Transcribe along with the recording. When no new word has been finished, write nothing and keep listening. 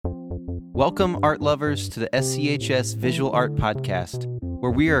Welcome, art lovers, to the SCHS Visual Art Podcast,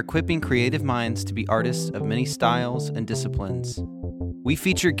 where we are equipping creative minds to be artists of many styles and disciplines. We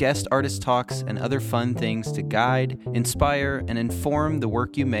feature guest artist talks and other fun things to guide, inspire, and inform the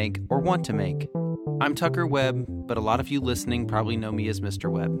work you make or want to make. I'm Tucker Webb, but a lot of you listening probably know me as Mr.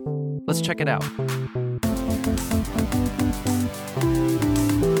 Webb. Let's check it out.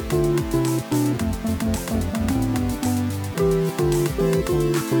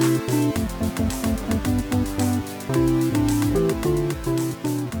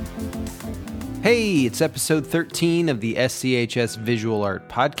 Hey, it's episode 13 of the SCHS Visual Art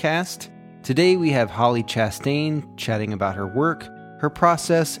Podcast. Today we have Holly Chastain chatting about her work, her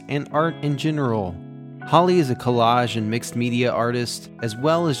process, and art in general. Holly is a collage and mixed media artist, as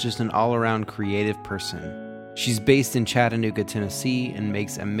well as just an all-around creative person. She's based in Chattanooga, Tennessee, and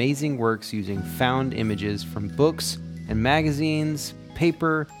makes amazing works using found images from books and magazines,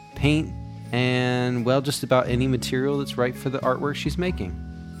 paper, paint, and, well, just about any material that's right for the artwork she's making.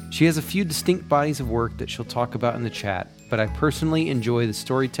 She has a few distinct bodies of work that she'll talk about in the chat, but I personally enjoy the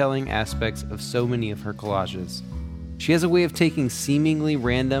storytelling aspects of so many of her collages. She has a way of taking seemingly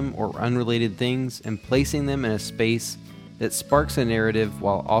random or unrelated things and placing them in a space that sparks a narrative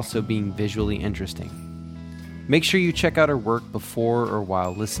while also being visually interesting. Make sure you check out her work before or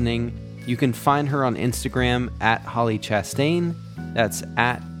while listening. You can find her on Instagram at Holly Chastain. That's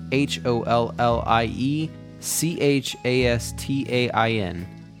at HOLLIECHASTAIN,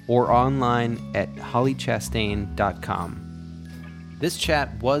 or online at hollychastain.com. This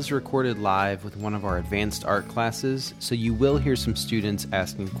chat was recorded live with one of our advanced art classes, so you will hear some students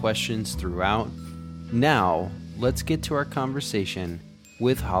asking questions throughout. Now, let's get to our conversation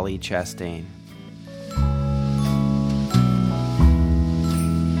with Holly Chastain.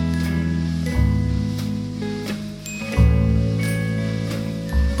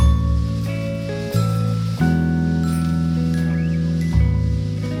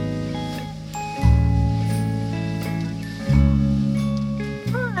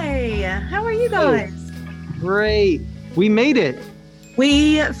 Guys. Great. We made it.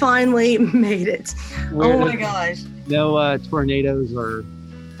 We finally made it. Oh my gosh. No tornadoes or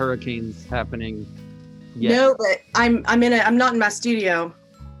hurricanes happening yet. No, but I'm not in my studio.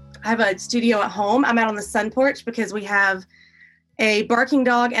 I have a studio at home. I'm out on the sun porch because we have a barking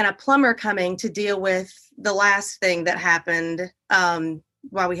dog and a plumber coming to deal with the last thing that happened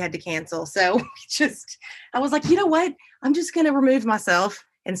while we had to cancel. So I was like, you know what? I'm just going to remove myself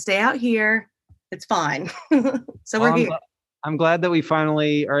and stay out here. It's fine. So we're here. I'm glad that we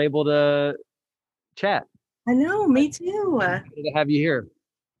finally are able to chat. I know, me too. Good to have you here.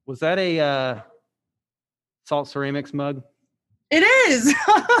 Was that a Salt Ceramics mug? It is.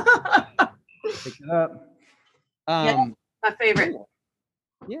 Pick it up. Yeah, my favorite.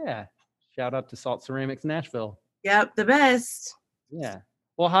 Yeah. Shout out to Salt Ceramics Nashville. Yep, the best. Yeah.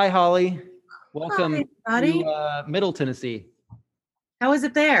 Well, hi, Holly. Welcome to Middle Tennessee. How is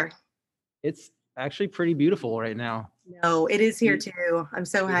it there? It's actually pretty beautiful right now. No, it is here too. I'm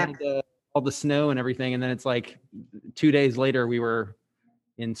so happy. All the snow and everything, and then it's like 2 days later we were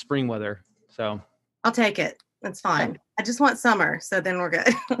in spring weather. So I'll take it. That's fine. I just want summer, so then we're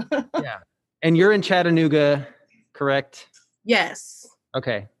good. Yeah. And you're in Chattanooga, correct? Yes.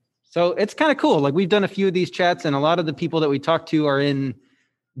 Okay. So it's kind of cool. Like, we've done a few of these chats, and a lot of the people that we talk to are in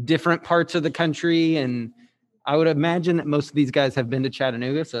different parts of the country, and I would imagine that most of these guys have been to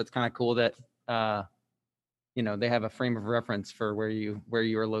Chattanooga, so it's kind of cool that they have a frame of reference for where you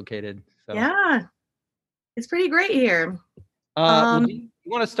are located. So yeah, it's pretty great here. You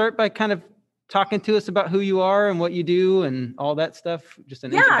want to start by kind of talking to us about who you are and what you do and all that stuff?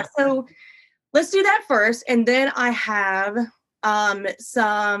 So let's do that first, and then I have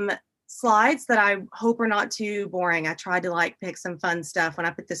some slides that I hope are not too boring. I tried to pick some fun stuff when I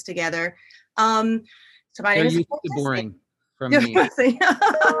put this together. So my name is boring from me.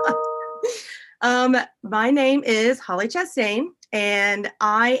 My name is Holly Chastain, and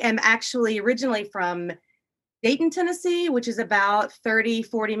I am actually originally from Dayton, Tennessee, which is about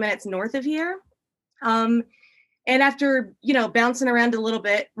 30-40 minutes north of here. And after, bouncing around a little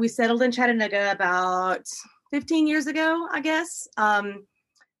bit, we settled in Chattanooga about 15 years ago, I guess.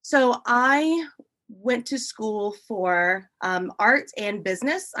 So I went to school for art and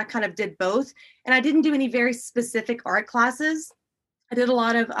business. I kind of did both, and I didn't do any very specific art classes. I did a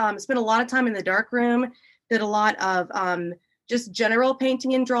lot of spent a lot of time in the darkroom, did a lot of just general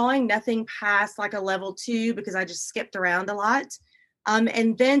painting and drawing, nothing past like a level 2 because I just skipped around a lot.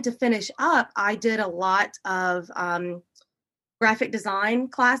 And then to finish up, I did a lot of graphic design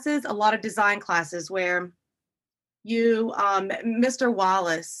classes, a lot of design classes where Mr.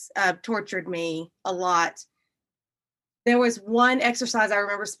 Wallace tortured me a lot. There was one exercise I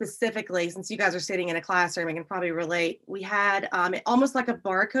remember specifically, since you guys are sitting in a classroom, I can probably relate. We had almost like a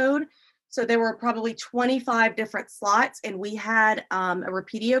barcode. So there were probably 25 different slots, and we had a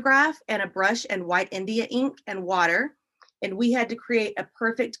rapidograph and a brush and white India ink and water. And we had to create a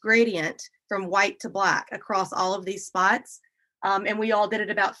perfect gradient from white to black across all of these spots. And we all did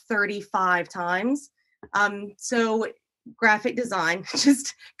it about 35 times. So graphic design,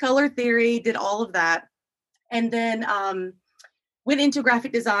 just color theory, did all of that. And then went into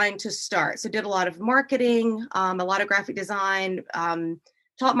graphic design to start. So did a lot of marketing, a lot of graphic design,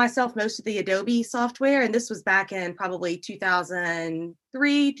 taught myself most of the Adobe software. And this was back in probably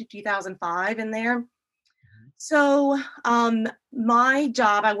 2003 to 2005 in there. So my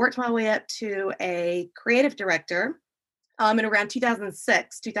job, I worked my way up to a creative director in around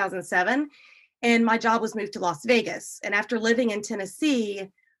 2006, 2007. And my job was moved to Las Vegas. And after living in Tennessee,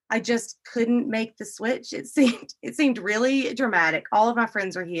 I just couldn't make the switch. It seemed really dramatic. All of my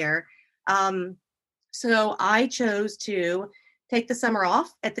friends are here. So I chose to take the summer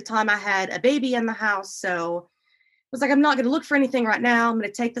off. At the time I had a baby in the house. So I was like, I'm not going to look for anything right now. I'm going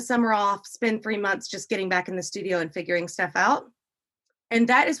to take the summer off, spend 3 months just getting back in the studio and figuring stuff out. And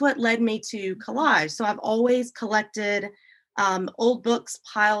that is what led me to collage. So I've always collected old books,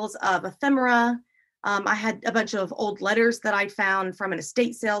 piles of ephemera. I had a bunch of old letters that I'd found from an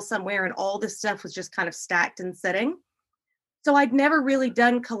estate sale somewhere, and all this stuff was just kind of stacked and sitting. So I'd never really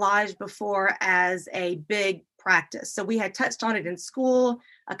done collage before as a big practice. So we had touched on it in school,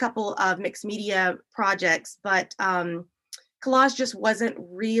 a couple of mixed media projects, but collage just wasn't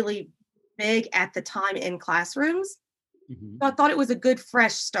really big at the time in classrooms. Mm-hmm. So I thought it was a good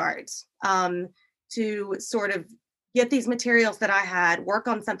fresh start to sort of get these materials that I had, work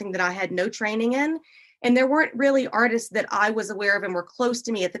on something that I had no training in. And there weren't really artists that I was aware of and were close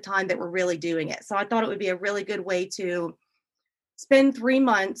to me at the time that were really doing it. So I thought it would be a really good way to spend 3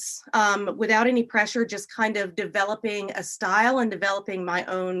 months without any pressure, just kind of developing a style and developing my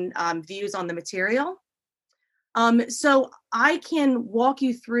own views on the material. So I can walk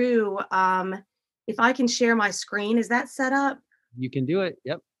you through, if I can share my screen. Is that set up? You can do it.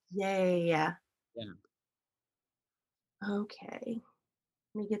 Yep. Yay. Yeah. Okay.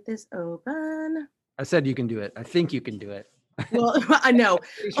 Let me get this open. I said you can do it. I think you can do it. Well, I know.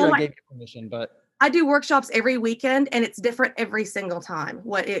 Sure I gave you permission, but I do workshops every weekend, and it's different every single time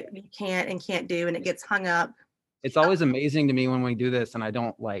what you can and can't do, and it gets hung up. It's always amazing to me when we do this, and I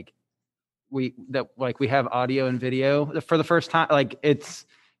don't we have audio and video for the first time. Like, it's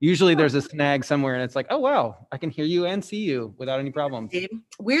usually there's a snag somewhere, and it's like, oh wow, I can hear you and see you without any problems.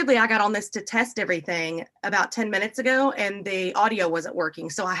 Weirdly, I got on this to test everything about 10 minutes ago, and the audio wasn't working,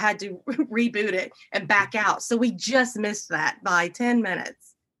 so I had to reboot it and back out. So we just missed that by 10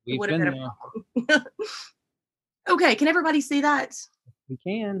 minutes. We've been there. Okay, can everybody see that? We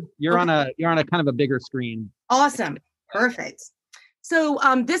can. You're on a kind of a bigger screen. Awesome. Perfect. So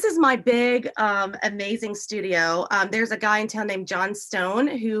this is my big, amazing studio. There's a guy in town named John Stone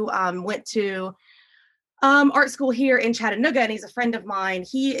who went to art school here in Chattanooga, and he's a friend of mine.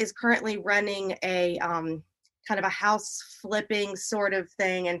 He is currently running a kind of a house flipping sort of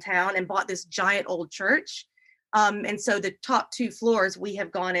thing in town, and bought this giant old church. And so the top 2 floors, we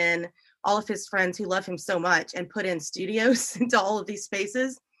have gone in, all of his friends who love him so much, and put in studios into all of these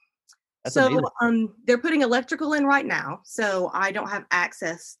spaces. That's so they're putting electrical in right now. So I don't have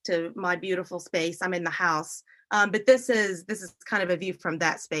access to my beautiful space. I'm in the house. But this is kind of a view from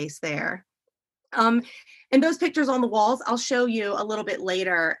that space there. And those pictures on the walls, I'll show you a little bit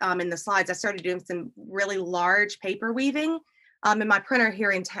later in the slides. I started doing some really large paper weaving. And my printer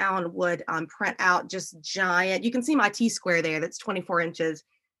here in town would print out just giant, you can see my T-square there, that's 24 inches,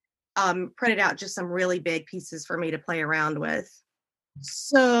 printed out just some really big pieces for me to play around with.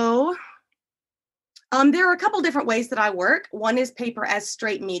 So there are a couple different ways that I work. One is paper as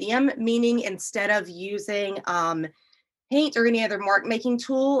straight medium, meaning instead of using paint or any other mark making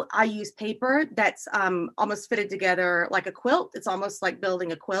tool, I use paper that's almost fitted together like a quilt. It's almost like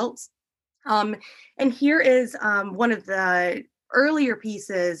building a quilt. And here is one of the earlier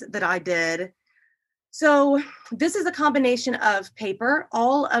pieces that I did. So this is a combination of paper.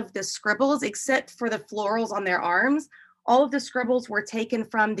 All of the scribbles, except for the florals on their arms, all of the scribbles were taken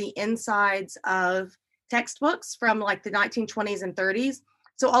from the insides of textbooks from like the 1920s and 30s.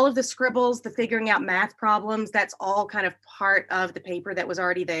 So all of the scribbles, the figuring out math problems, that's all kind of part of the paper that was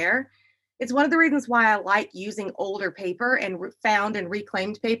already there. It's one of the reasons why I like using older paper and found and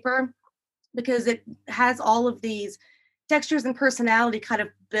reclaimed paper, because it has all of these textures and personality kind of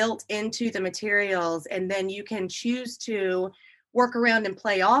built into the materials, and then you can choose to work around and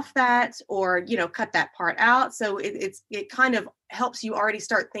play off that, or cut that part out. So it kind of helps you already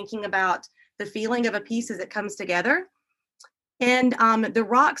start thinking about the feeling of a piece as it comes together. And the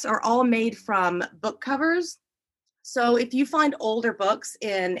rocks are all made from book covers. So if you find older books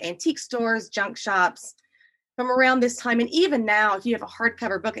in antique stores, junk shops, from around this time, and even now, if you have a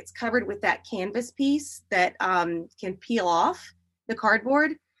hardcover book, it's covered with that canvas piece that can peel off the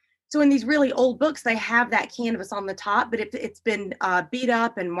cardboard. So in these really old books, they have that canvas on the top, but it's been beat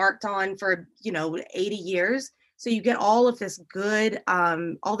up and marked on for 80 years. So you get all this good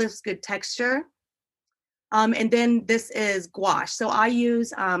texture. And then this is gouache. So I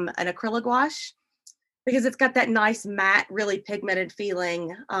use an acrylic gouache because it's got that nice matte, really pigmented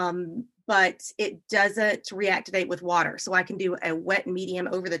feeling, but it doesn't reactivate with water. So I can do a wet medium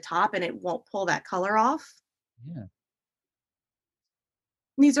over the top and it won't pull that color off. Yeah.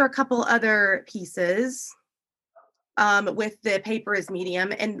 These are a couple other pieces with the paper as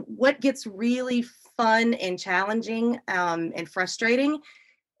medium. And what gets really fun and challenging and frustrating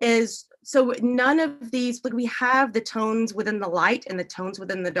is, so none of these, like we have the tones within the light and the tones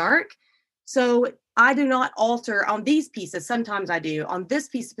within the dark. So I do not alter on these pieces. Sometimes I do. On this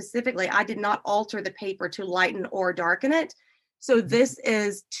piece specifically, I did not alter the paper to lighten or darken it. So this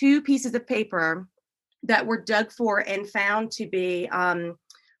is 2 pieces of paper that were dug for and found to be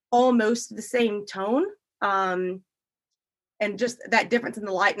almost the same tone, and just that difference in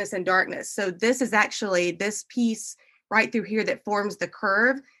the lightness and darkness. So this is actually this piece right through here that forms the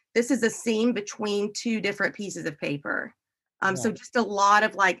curve. This is a seam between 2 different pieces of paper. So just a lot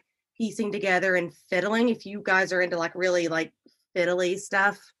of like piecing together and fiddling. If you guys are into like really like fiddly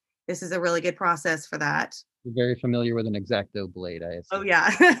stuff, this is a really good process for that. You're very familiar with an X-Acto blade, I assume. Oh yeah.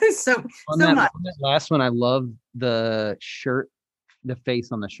 so on so that, much. on that last one, I love the shirt, the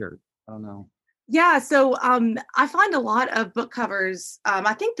face on the shirt. I don't know. Yeah, so I find a lot of book covers.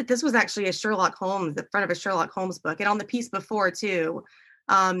 I think that this was actually a Sherlock Holmes, the front of a Sherlock Holmes book, and on the piece before too.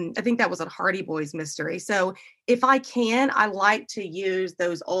 I think that was a Hardy Boys mystery. So if I can, I like to use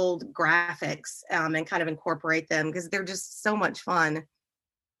those old graphics and kind of incorporate them because they're just so much fun.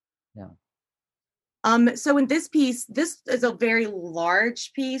 Yeah. So in this piece, this is a very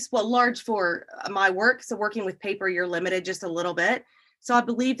large piece. Well, large for my work. So working with paper, you're limited just a little bit. So I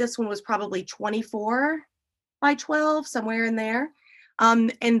believe this one was probably 24 by 12, somewhere in there.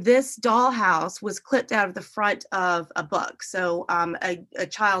 And this dollhouse was clipped out of the front of a book. So a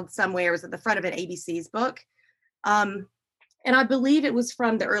child somewhere was at the front of an ABC's book. And I believe it was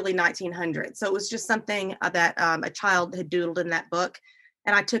from the early 1900s. So it was just something that a child had doodled in that book.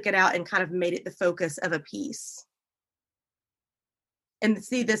 And I took it out and kind of made it the focus of a piece. And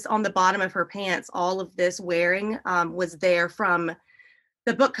see this on the bottom of her pants, all of this wearing was there from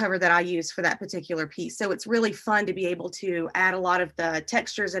the book cover that I used for that particular piece. So it's really fun to be able to add a lot of the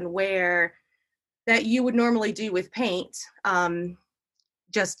textures and wear that you would normally do with paint,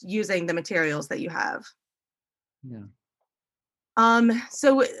 just using the materials that you have. Yeah.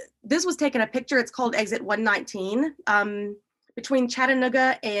 So this was taken a picture. It's called Exit 119. Between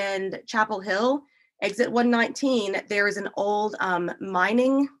Chattanooga and Chapel Hill, Exit 119, there is an old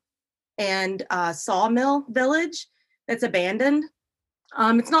mining and sawmill village that's abandoned.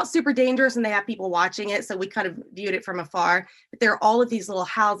 It's not super dangerous and they have people watching it, so we kind of viewed it from afar. But there are all of these little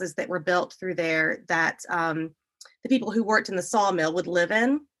houses that were built through there that the people who worked in the sawmill would live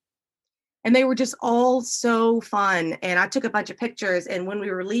in. And they were just all so fun. And I took a bunch of pictures, and when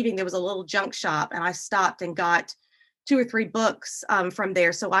we were leaving, there was a little junk shop, and I stopped and got 2 or 3 books from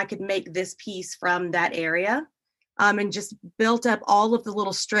there so I could make this piece from that area, and just built up all of the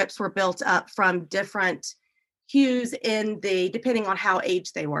little strips were built up from different hues depending on how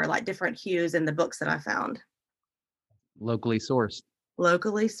aged they were, like different hues in the books that I found. Locally sourced.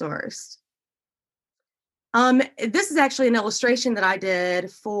 This is actually an illustration that I did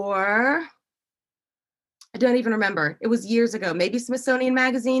for, I don't even remember. It was years ago, maybe Smithsonian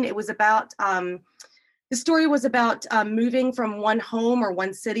Magazine. It was about, the story was about moving from one home or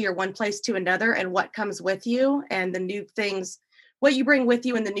one city or one place to another and what comes with you and the new things, what you bring with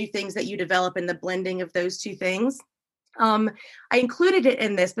you and the new things that you develop and the blending of those 2 things. I included it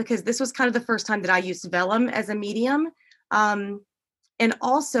in this because this was kind of the first time that I used vellum as a medium. And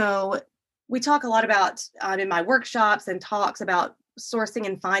also we talk a lot about in my workshops and talks about sourcing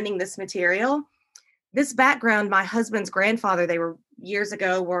and finding this material. This background, my husband's grandfather, they were years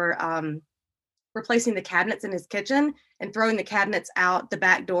ago were replacing the cabinets in his kitchen and throwing the cabinets out the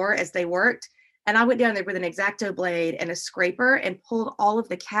back door as they worked. And I went down there with an X-Acto blade and a scraper and pulled all of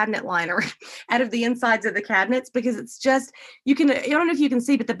the cabinet liner out of the insides of the cabinets, because it's just, I don't know if you can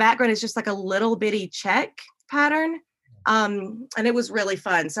see, but the background is just like a little bitty check pattern. And it was really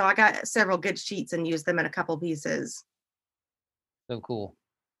fun. So I got several good sheets and used them in a couple pieces. So cool.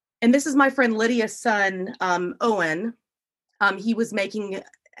 And this is my friend Lydia's son, Owen. He was making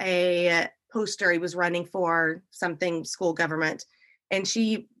a poster. He was running for something school government, and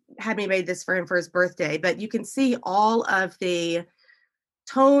she had me made this for him for his birthday. But you can see all of the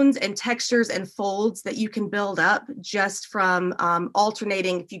tones and textures and folds that you can build up just from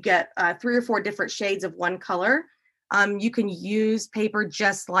alternating. If you get 3 or 4 different shades of one color, you can use paper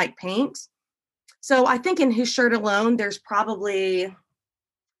just like paint. So I think in his shirt alone, there's probably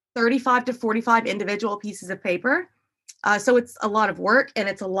 35 to 45 individual pieces of paper. So it's a lot of work, and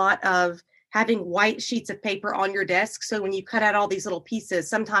it's a lot of having white sheets of paper on your desk. So when you cut out all these little pieces,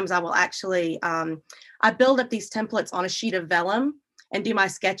 sometimes I will actually, I build up these templates on a sheet of vellum and do my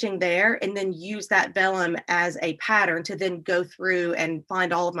sketching there, and then use that vellum as a pattern to then go through and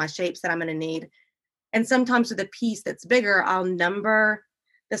find all of my shapes that I'm going to need. And sometimes with a piece that's bigger, I'll number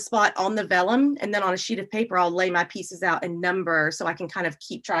the spot on the vellum, and then on a sheet of paper, I'll lay my pieces out and number so I can kind of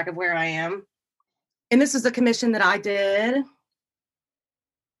keep track of where I am. And this is a commission that I did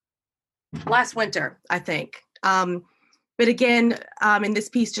last winter, I think. But again, in this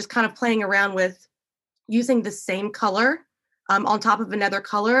piece, just kind of playing around with using the same color on top of another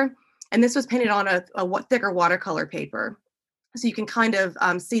color. And this was painted on a thicker watercolor paper. So you can kind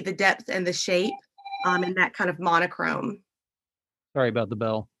of see the depth and the shape in that kind of monochrome. Sorry about the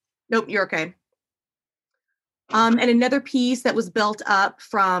bell. Nope, you're okay. And another piece that was built up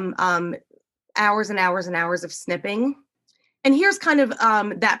from hours and hours and hours of snipping. And here's kind of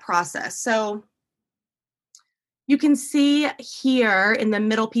that process. So you can see here in the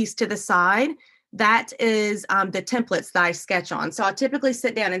middle piece to the side, that is the templates that I sketch on. So I typically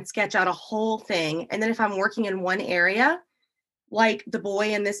sit down and sketch out a whole thing. And then if I'm working in one area, like the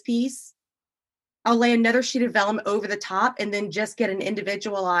boy in this piece, I'll lay another sheet of vellum over the top and then just get an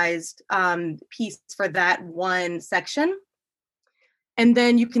individualized piece for that one section. And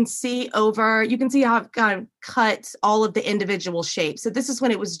then you can see how I've kind of cut all of the individual shapes. So this is when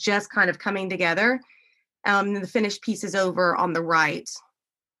it was just kind of coming together. And the finished piece is over on the right.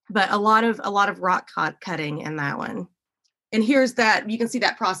 But a lot of rock cutting in that one. And here's that, you can see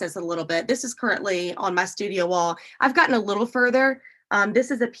that process a little bit. This is currently on my studio wall. I've gotten a little further.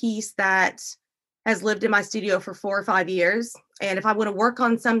 This is a piece that has lived in my studio for 4 or 5 years. And if I want to work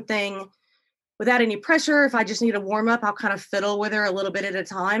on something without any pressure, if I just need to warm up, I'll kind of fiddle with her a little bit at a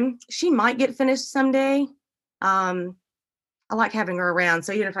time. She might get finished someday. I like having her around.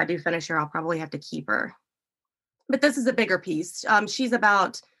 So even if I do finish her, I'll probably have to keep her. But this is a bigger piece. She's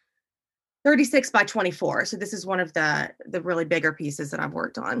about 36 by 24. So this is one of the really bigger pieces that I've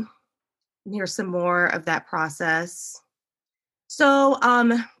worked on. And here's some more of that process. So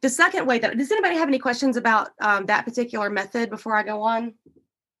the second way does anybody have any questions about that particular method before I go on?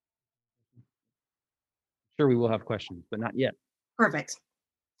 Sure, we will have questions, but not yet. Perfect.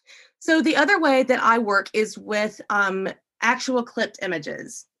 So the other way that I work is with actual clipped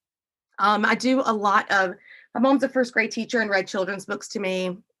images. I do a lot of, my mom's a first grade teacher and read children's books to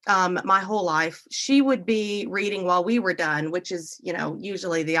me my whole life. She would be reading while we were done, which is,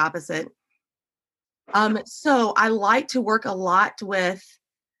 usually the opposite. So I like to work a lot with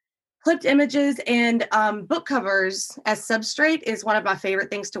clipped images, and book covers as substrate is one of my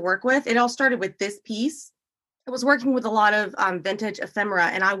favorite things to work with. It all started with this piece. I was working with a lot of vintage ephemera,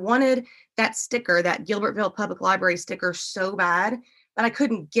 and I wanted that sticker, that Gilbertville Public Library sticker, so bad, but I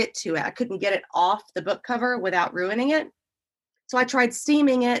couldn't get to it. I couldn't get it off the book cover without ruining it. So I tried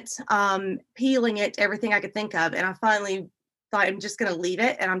steaming it, peeling it, everything I could think of, and I finally thought, I'm just going to leave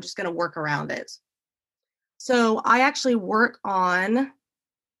it, and I'm just going to work around it. So I actually work on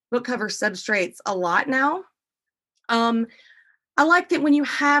book cover substrates a lot now. I like that when you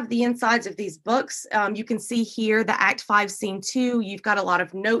have the insides of these books, you can see here the Act 5, Scene 2, you've got a lot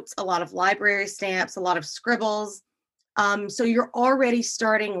of notes, a lot of library stamps, a lot of scribbles. So you're already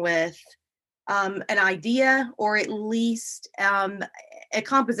starting with an idea, or at least a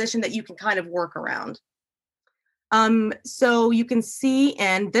composition that you can kind of work around. So you can see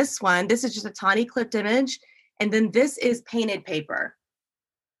in this one, this is just a tiny clipped image, and then this is painted paper.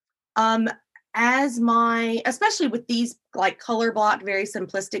 Especially with these like color block, very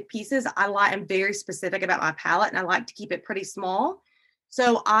simplistic pieces, I'm very specific about my palette, and I like to keep it pretty small.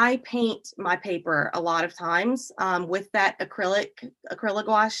 So I paint my paper a lot of times with that acrylic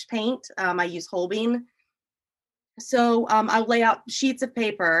gouache paint. I use Holbein. So I'll lay out sheets of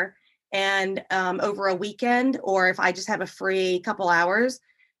paper, And over a weekend, or if I just have a free couple hours,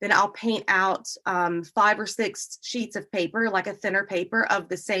 then I'll paint out 5 or 6 sheets of paper, like a thinner paper of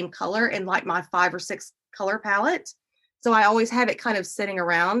the same color in like my 5 or 6 color palette. So I always have it kind of sitting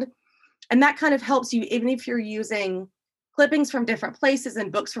around. And that kind of helps you, even if you're using clippings from different places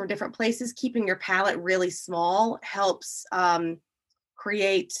and books from different places, keeping your palette really small helps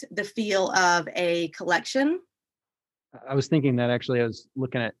create the feel of a collection. I was thinking that actually. I was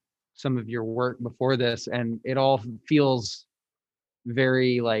looking at some of your work before this, and it all feels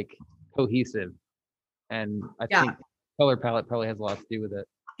very like cohesive. And I think color palette probably has a lot to do with it.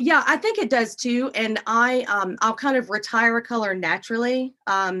 Yeah, I think it does too. And I'll kind of retire a color naturally,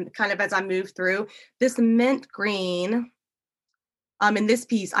 kind of as I move through. This mint green in this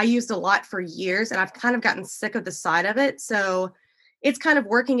piece, I used a lot for years, and I've kind of gotten sick of the sight of it. So it's kind of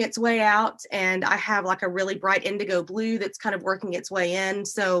working its way out. And I have like a really bright indigo blue that's kind of working its way in.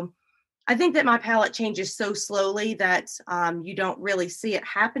 So I think that my palette changes so slowly that you don't really see it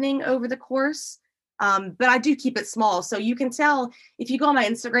happening over the course. But I do keep it small. So you can tell if you go on my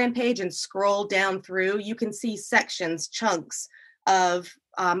Instagram page and scroll down through, you can see sections, chunks of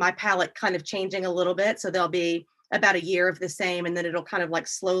my palette kind of changing a little bit. So there'll be about a year of the same, and then it'll kind of like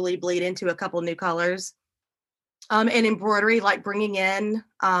slowly bleed into a couple new colors. And embroidery, like bringing in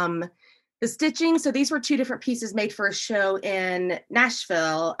the stitching. So these were 2 different pieces made for a show in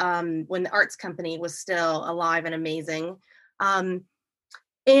Nashville when the Arts Company was still alive and amazing. And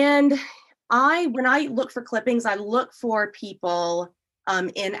when I look for clippings, I look for people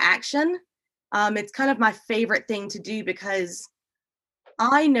in action. It's kind of my favorite thing to do because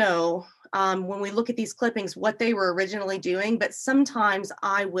I know when we look at these clippings what they were originally doing, but sometimes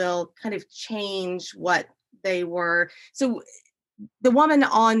I will kind of change what they were. So the woman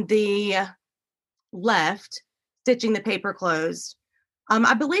on the left stitching the paper closed,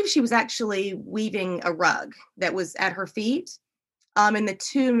 I believe she was actually weaving a rug that was at her feet. And the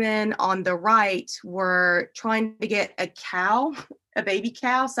 2 men on the right were trying to get a cow, a baby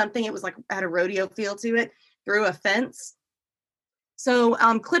cow, something. It was like had a rodeo feel to it, through a fence. So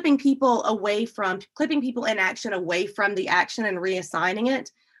clipping people in action away from the action and reassigning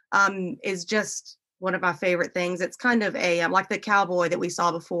it is just one of my favorite things. It's kind of a like the cowboy that we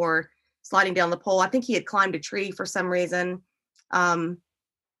saw before sliding down the pole. I think he had climbed a tree for some reason.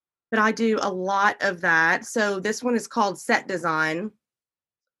 But I do a lot of that. So this one is called Set Design.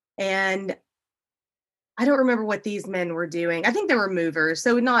 And I don't remember what these men were doing. I think they were movers,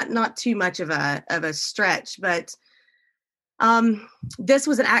 so not too much of a stretch, but this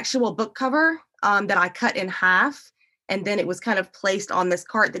was an actual book cover that I cut in half, and then it was kind of placed on this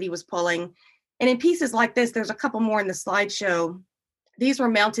cart that he was pulling. And in pieces like this, there's a couple more in the slideshow. These were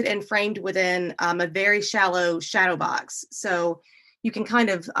mounted and framed within a very shallow shadow box. So you can kind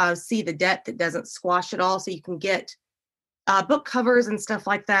of see the depth. It doesn't squash at all. So you can get book covers and stuff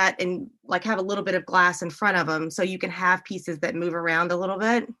like that and like have a little bit of glass in front of them. So you can have pieces that move around a little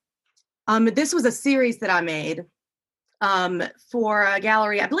bit. This was a series that I made for a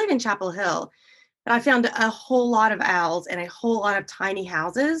gallery, I believe in Chapel Hill. But I found a whole lot of owls and a whole lot of tiny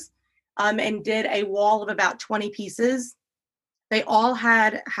houses and did a wall of about 20 pieces. They all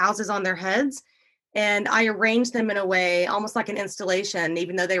had houses on their heads. And I arranged them in a way, almost like an installation,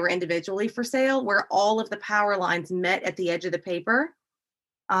 even though they were individually for sale, where all of the power lines met at the edge of the paper.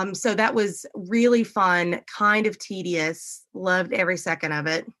 So that was really fun, kind of tedious. Loved every second of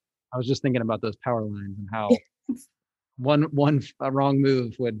it. I was just thinking about those power lines and how one wrong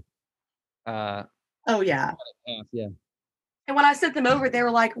move would. Oh yeah. Yeah. And when I sent them over, they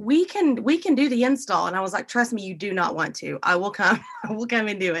were like, "We can do the install," and I was like, "Trust me, you do not want to. I will come. I will come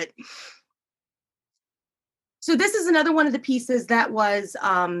and do it." So this is another one of the pieces that was,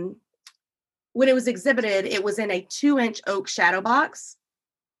 when it was exhibited, it was in a 2-inch oak shadow box.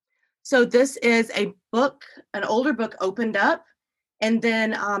 So this is a book, an older book opened up, and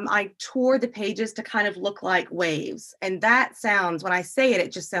then I tore the pages to kind of look like waves. And that sounds, when I say it,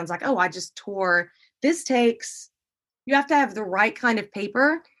 it just sounds like, oh, I just tore. This takes, you have to have the right kind of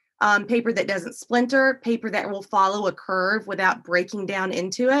paper, paper that doesn't splinter, paper that will follow a curve without breaking down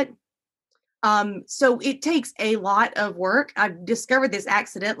into it. So it takes a lot of work. I've discovered this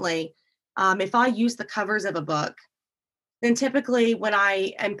accidentally. If I use the covers of a book, then typically when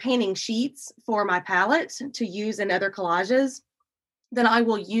I am painting sheets for my palette to use in other collages, then I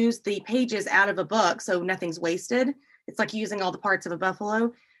will use the pages out of a book so nothing's wasted. It's like using all the parts of a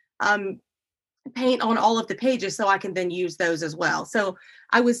buffalo. Paint on all of the pages so I can then use those as well. So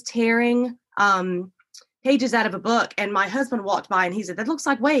I was tearing pages out of a book, and my husband walked by and he said, "That looks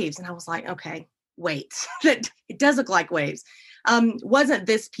like waves." And I was like, okay, wait, it does look like waves. Wasn't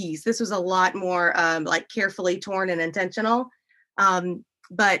this piece. This was a lot more like carefully torn and intentional.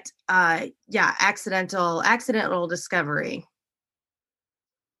 But yeah, accidental discovery.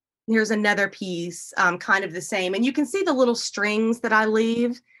 Here's another piece, kind of the same. And you can see the little strings that I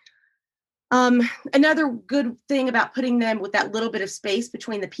leave. Another good thing about putting them with that little bit of space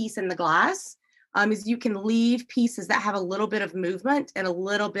between the piece and the glass is you can leave pieces that have a little bit of movement and a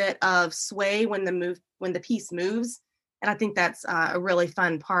little bit of sway when the piece moves. And I think that's a really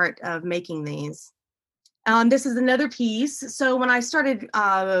fun part of making these. This is another piece. So when I started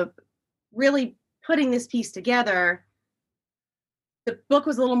really putting this piece together, the book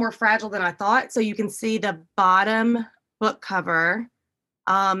was a little more fragile than I thought. So you can see the bottom book cover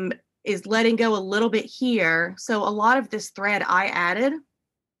is letting go a little bit here. So a lot of this thread I added.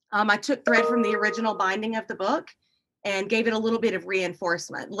 I took thread from the original binding of the book and gave it a little bit of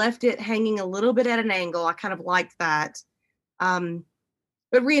reinforcement, left it hanging a little bit at an angle. I kind of liked that,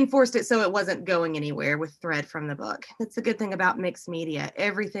 but reinforced it so it wasn't going anywhere with thread from the book. That's a good thing about mixed media.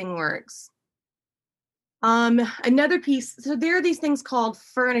 Everything works. Another piece, so there are these things called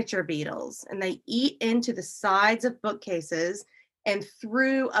furniture beetles, and they eat into the sides of bookcases and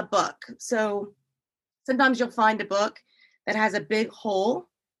through a book. So sometimes you'll find a book that has a big hole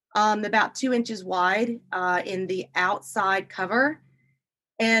about 2 inches wide in the outside cover,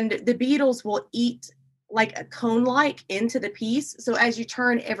 and the beetles will eat like a cone-like into the piece. So as you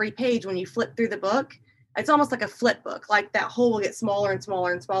turn every page, when you flip through the book, it's almost like a flip book, like that hole will get smaller and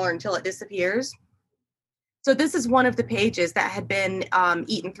smaller and smaller until it disappears. So this is one of the pages that had been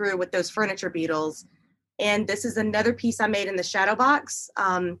eaten through with those furniture beetles. And this is another piece I made in the shadow box.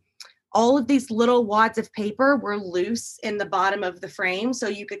 All of these little wads of paper were loose in the bottom of the frame, so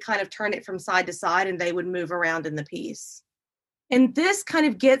you could kind of turn it from side to side and they would move around in the piece. And this kind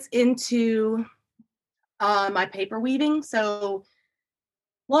of gets into my paper weaving. So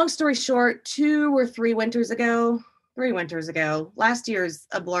long story short, 3 winters ago, last year's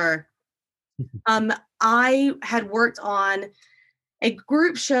a blur, I had worked on a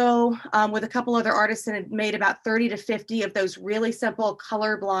group show with a couple other artists and had made about 30 to 50 of those really simple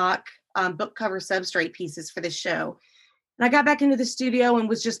color block book cover substrate pieces for this show. And I got back into the studio and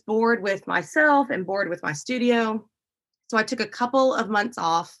was just bored with myself and bored with my studio. So I took a couple of months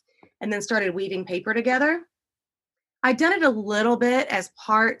off and then started weaving paper together. I'd done it a little bit as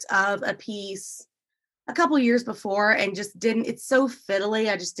part of a piece a couple years before and just didn't, it's so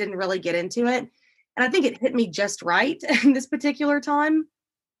fiddly, I just didn't really get into it. And I think it hit me just right in this particular time,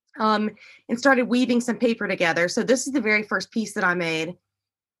 and started weaving some paper together. So this is the very first piece that I made.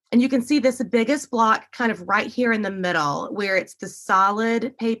 And you can see this biggest block kind of right here in the middle where it's the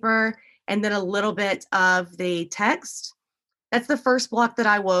solid paper and then a little bit of the text. That's the first block that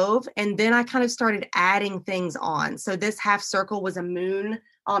I wove. And then I kind of started adding things on. So this half circle was a moon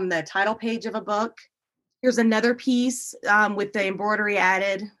on the title page of a book. Here's another piece with the embroidery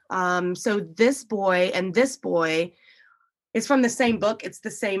added. So this boy and this boy is from the same book. It's the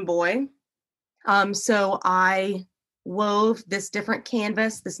same boy. So I wove this different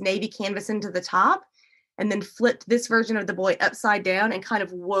canvas, this navy canvas into the top, and then flipped this version of the boy upside down and kind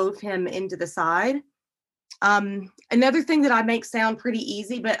of wove him into the side. Another thing that I make sound pretty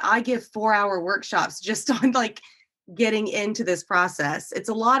easy, but I give 4-hour workshops just on like getting into this process. It's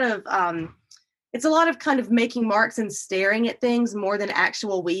a lot of kind of making marks and staring at things more than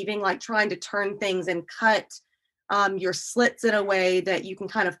actual weaving, like trying to turn things and cut your slits in a way that you can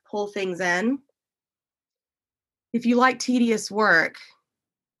kind of pull things in. If you like tedious work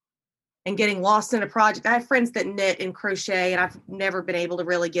and getting lost in a project, I have friends that knit and crochet, and I've never been able to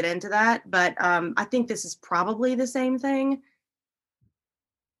really get into that, but I think this is probably the same thing.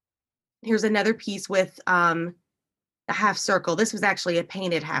 Here's another piece with a half circle. This was actually a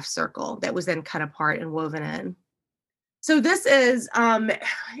painted half circle that was then cut apart and woven in. So this is, I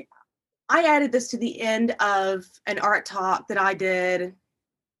added this to the end of an art talk that I did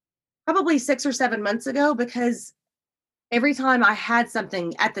probably 6 or 7 months ago, because every time I had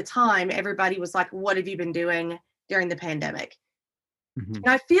something at the time, everybody was like, what have you been doing during the pandemic? Mm-hmm. And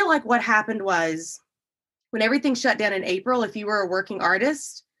I feel like what happened was when everything shut down in April, if you were a working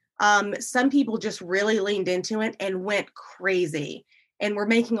artist, some people just really leaned into it and went crazy and were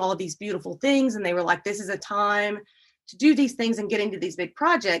making all these beautiful things. And they were like, this is a time to do these things and get into these big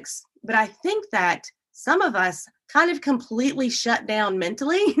projects. But I think that some of us kind of completely shut down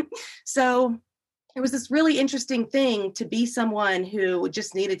mentally. So it was this really interesting thing to be someone who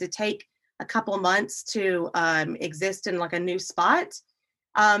just needed to take a couple months to exist in like a new spot.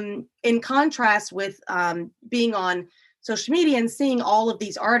 In contrast with being on social media and seeing all of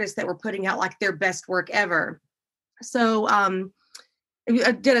these artists that were putting out like their best work ever. So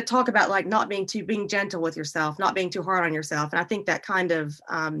I did a talk about like being gentle with yourself, not being too hard on yourself. And I think that kind of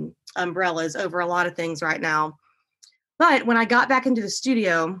umbrella is over a lot of things right now. But when I got back into the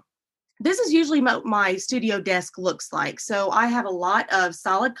studio, this is usually what my studio desk looks like. So I have a lot of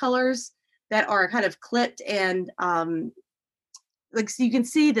solid colors that are kind of clipped and like, so you can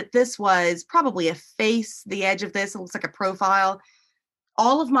see that this was probably a face, the edge of this, it looks like a profile.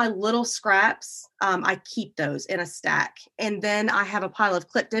 All of my little scraps, I keep those in a stack. And then I have a pile of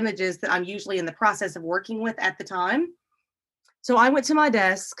clipped images that I'm usually in the process of working with at the time. So I went to my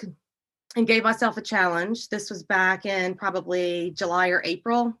desk and gave myself a challenge. This was back in probably July or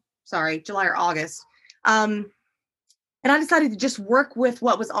August. And I decided to just work with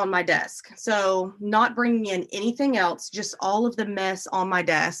what was on my desk. So not bringing in anything else, just all of the mess on my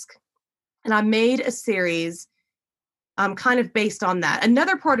desk. And I made a series kind of based on that.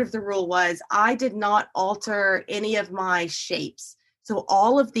 Another part of the rule was I did not alter any of my shapes. So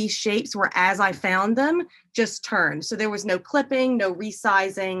all of these shapes were as I found them, just turned. So there was no clipping, no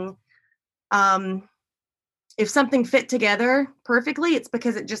resizing. If something fit together perfectly, it's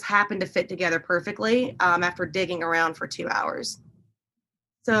because it just happened to fit together perfectly after digging around for 2 hours.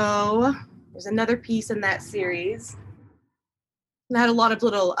 So there's another piece in that series. And I had a lot of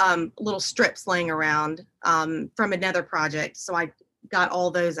little strips laying around from another project. So I got all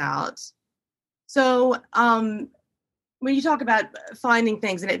those out. So when you talk about finding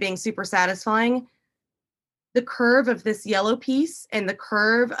things and it being super satisfying, the curve of this yellow piece and the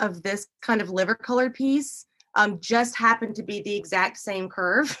curve of this kind of liver colored piece just happened to be the exact same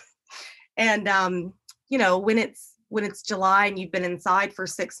curve. And, when it's July and you've been inside for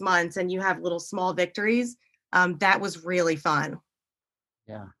 6 months and you have little small victories, that was really fun.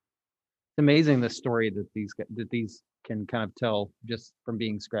 Yeah. It's amazing the story that these can kind of tell just from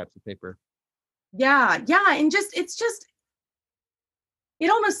being scraps of paper. Yeah. And it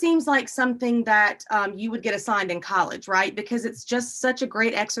almost seems like something that you would get assigned in college, right? Because it's just such a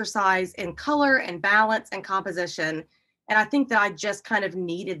great exercise in color and balance and composition. And I think that I just kind of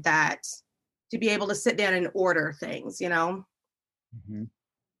needed that to be able to sit down and order things, Mm-hmm.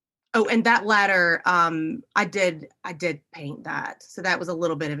 Oh, and that ladder, I did paint that. So that was a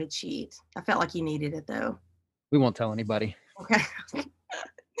little bit of a cheat. I felt like you needed it though. We won't tell anybody. Okay.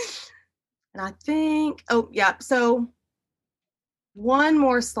 And I think, so one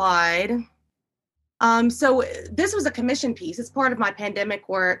more slide. So this was a commission piece. It's part of my pandemic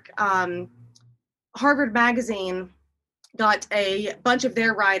work. Harvard Magazine got a bunch of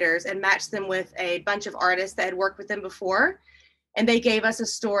their writers and matched them with a bunch of artists that had worked with them before. And they gave us a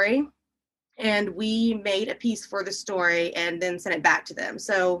story and we made a piece for the story and then sent it back to them.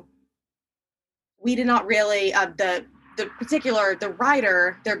 So we did not really, the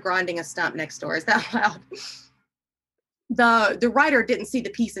writer, they're grinding a stump next door. Is that loud? The writer didn't see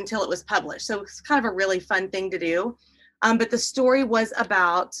the piece until it was published. So it's kind of a really fun thing to do. But the story was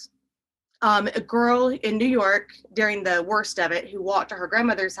about a girl in New York during the worst of it who walked to her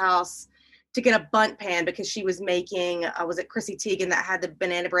grandmother's house to get a bundt pan because she was making, was it Chrissy Teigen that had the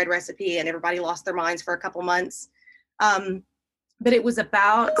banana bread recipe and everybody lost their minds for a couple months. But it was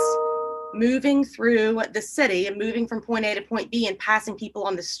about moving through the city and moving from point A to point B and passing people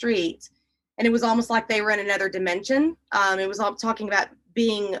on the street. And it was almost like they were in another dimension. It was all talking about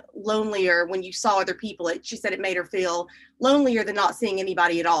being lonelier when you saw other people. She said it made her feel lonelier than not seeing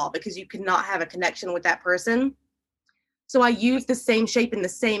anybody at all because you could not have a connection with that person. So I used the same shape in the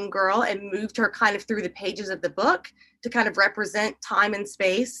same girl and moved her kind of through the pages of the book to kind of represent time and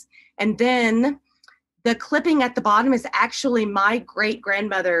space. And then the clipping at the bottom is actually my great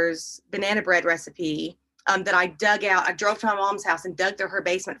grandmother's banana bread recipe that I dug out. I drove to my mom's house and dug through her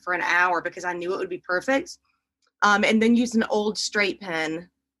basement for an hour because I knew it would be perfect. And then used an old straight pen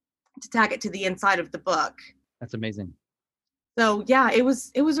to tag it to the inside of the book. That's amazing. So yeah, it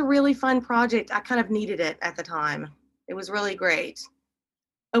was a really fun project. I kind of needed it at the time. It was really great.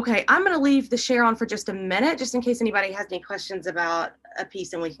 Okay, I'm going to leave the share on for just a minute, just in case anybody has any questions about a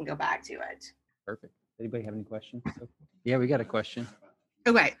piece and we can go back to it. Perfect. Anybody have any questions? Yeah, we got a question.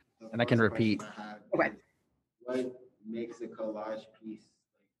 Okay. And I can repeat. Okay. What makes a collage piece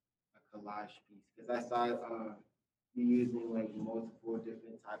like a collage piece? Because I saw you using like multiple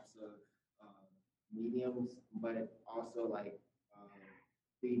different types of mediums, but also like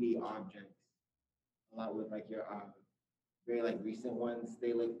 3D objects. A lot with like your very like recent ones.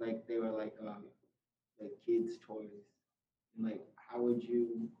 They look like they were like kids' toys. And like, how would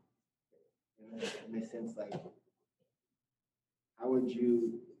you, in a sense, like, how would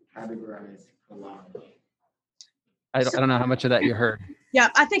you categorize collage? I don't know how much of that you heard. Yeah,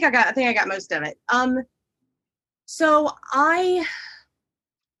 I think I got most of it. So I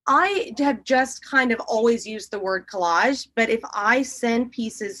have just kind of always used the word collage, but if I send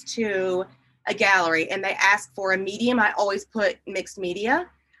pieces to a gallery and they ask for a medium, I always put mixed media.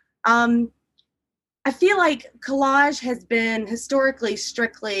 I feel like collage has been historically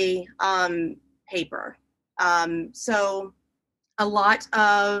strictly paper. So a lot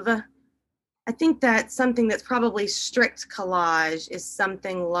of, I think that something that's probably strict collage is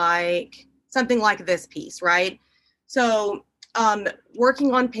something like this piece, right? So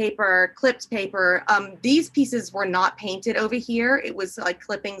working on paper, clipped paper, these pieces were not painted over here. It was like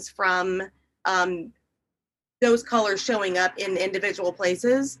clippings from those colors showing up in individual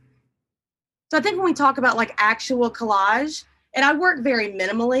places. So I think when we talk about like actual collage, and I work very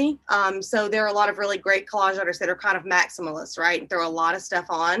minimally, so there are a lot of really great collage artists that are kind of maximalist, right? And throw a lot of stuff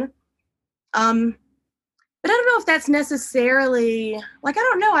on. But I don't know if that's necessarily, like, I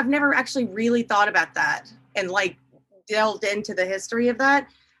don't know. I've never actually really thought about that and like delved into the history of that.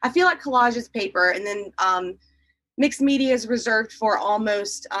 I feel like collage is paper, and then mixed media is reserved for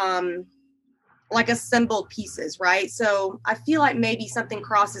almost like assembled pieces, right? So I feel like maybe something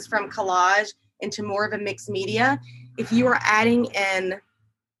crosses from collage into more of a mixed media if you are adding in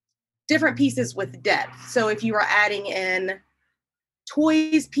different pieces with depth. So if you are adding in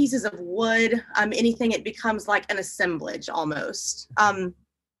toys, pieces of wood, anything, it becomes like an assemblage almost.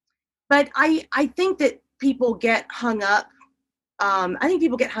 But I think that people get hung up. I think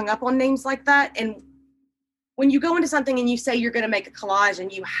people get hung up on names like that. And when you go into something and you say you're going to make a collage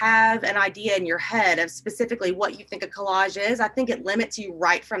and you have an idea in your head of specifically what you think a collage is, I think it limits you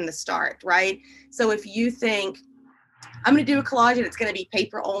right from the start, right? So if you think, I'm going to do a collage and it's going to be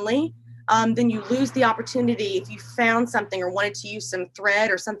paper only, then you lose the opportunity if you found something or wanted to use some thread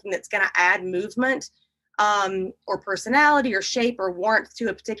or something that's going to add movement or personality or shape or warmth to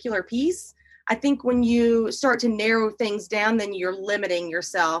a particular piece. I think when you start to narrow things down, then you're limiting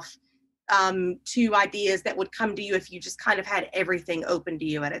yourself to ideas that would come to you if you just kind of had everything open to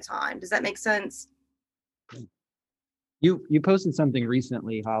you at a time. Does that make sense? You posted something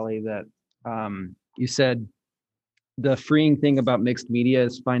recently, Holly, that you said the freeing thing about mixed media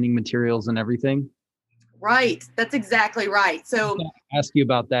is finding materials and everything. Right. That's exactly right. So Ask you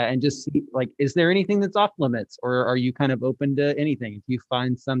about that and just see, like, is there anything that's off limits, or are you kind of open to anything? If you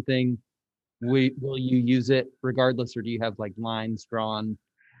find something, will you use it regardless, or do you have like lines drawn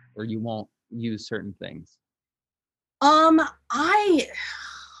or you won't use certain things? I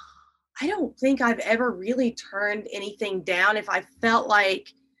don't think I've ever really turned anything down if I felt like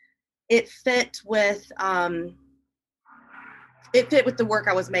it fit with the work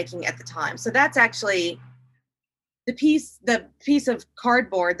I was making at the time. So that's actually the piece of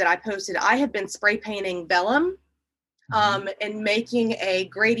cardboard that I posted. I have been spray painting vellum and making a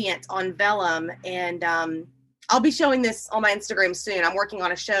gradient on vellum, and I'll be showing this on my Instagram soon. I'm working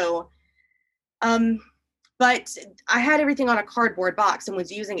on a show. But I had everything on a cardboard box and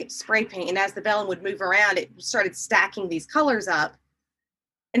was using it to spray paint. And as the vellum would move around, it started stacking these colors up.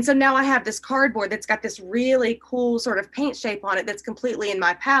 And so now I have this cardboard that's got this really cool sort of paint shape on it that's completely in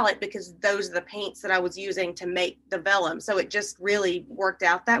my palette because those are the paints that I was using to make the vellum. So it just really worked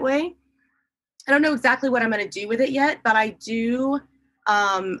out that way. I don't know exactly what I'm going to do with it yet, but I do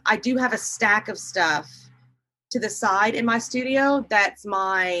have a stack of stuff to the side in my studio. That's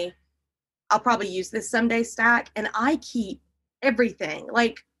I'll probably use this someday stack, and I keep everything,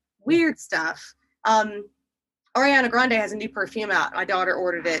 like weird stuff. Ariana Grande has a new perfume out. My daughter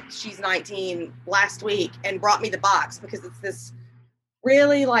ordered it. She's 19 last week and brought me the box because it's this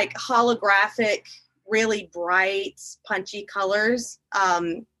really like holographic, really bright, punchy colors.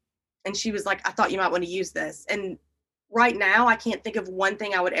 And she was like, I thought you might want to use this. And right now, I can't think of one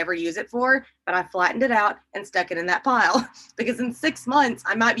thing I would ever use it for, but I flattened it out and stuck it in that pile because in 6 months,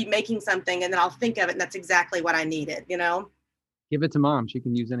 I might be making something and then I'll think of it and that's exactly what I needed, you know? Give it to mom. She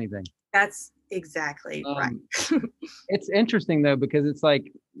can use anything. That's exactly right. It's interesting though, because it's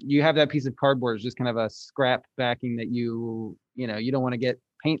like you have that piece of cardboard, it's just kind of a scrap backing that you don't want to get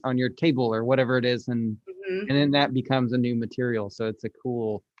paint on your table or whatever it is. And then that becomes a new material. So it's a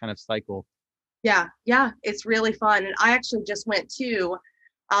cool kind of cycle. Yeah, it's really fun. And I actually just went to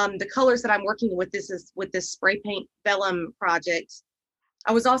the colors that I'm working with this spray paint vellum project.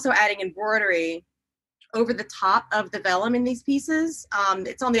 I was also adding embroidery over the top of the vellum in these pieces.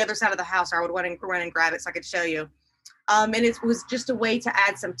 It's on the other side of the house, or I would run and grab it so I could show you. And it was just a way to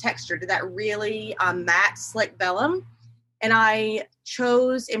add some texture to that really matte, slick vellum. And I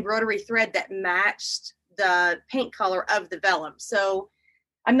chose embroidery thread that matched the paint color of the vellum. So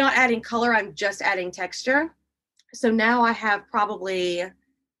I'm not adding color, I'm just adding texture. So now I have probably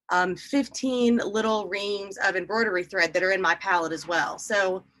 15 little reams of embroidery thread that are in my palette as well.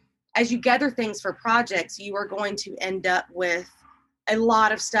 So as you gather things for projects, you are going to end up with a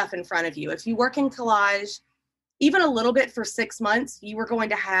lot of stuff in front of you. If you work in collage, even a little bit for 6 months, you are going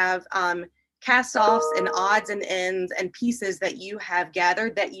to have cast-offs and odds and ends and pieces that you have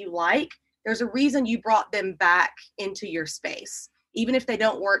gathered that you like. There's a reason you brought them back into your space, even if they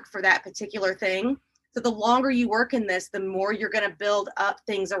don't work for that particular thing. So the longer you work in this, the more you're going to build up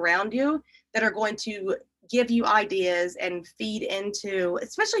things around you that are going to give you ideas and feed into,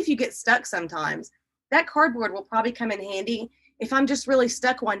 especially if you get stuck sometimes. That cardboard will probably come in handy if I'm just really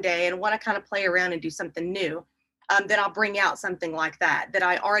stuck one day and want to kind of play around and do something new. Then I'll bring out something like that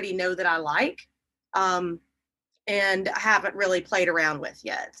I already know that I like and haven't really played around with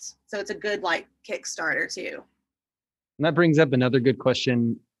yet. So it's a good like Kickstarter too. And that brings up another good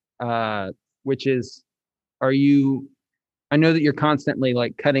question, which is, I know that you're constantly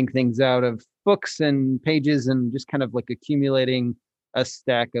like cutting things out of books and pages and just kind of like accumulating a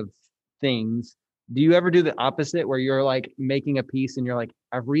stack of things. Do you ever do the opposite where you're like making a piece and you're like,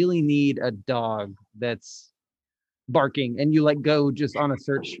 I really need a dog that's barking, and you like go just on a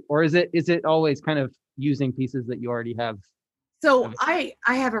search, or is it always kind of using pieces that you already have? So I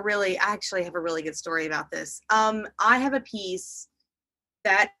actually have a really good story about this. I have a piece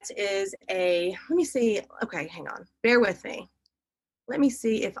that is let me see. Okay, hang on. Bear with me. Let me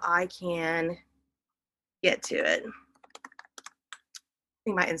see if I can get to it. I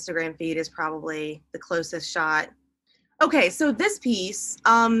think my Instagram feed is probably the closest shot. Okay, so this piece,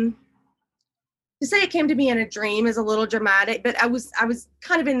 to say it came to me in a dream is a little dramatic, but I was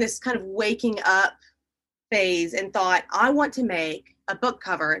kind of in this kind of waking up phase and thought, I want to make a book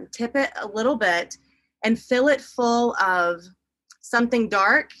cover and tip it a little bit and fill it full of something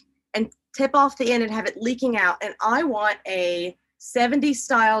dark and tip off the end and have it leaking out. And I want a 70s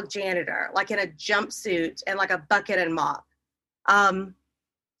style janitor, like in a jumpsuit and like a bucket and mop.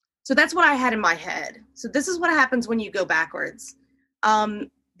 So that's what I had in my head. So this is what happens when you go backwards.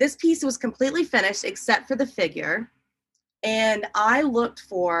 This piece was completely finished except for the figure. And I looked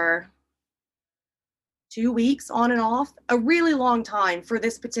for 2 weeks on and off, a really long time for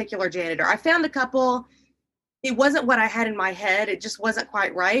this particular janitor. I found a couple. It wasn't what I had in my head. It just wasn't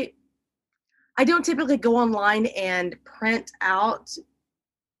quite right. I don't typically go online and print out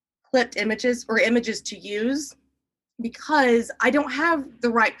clipped images or images to use because I don't have the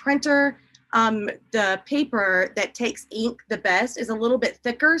right printer. The paper that takes ink the best is a little bit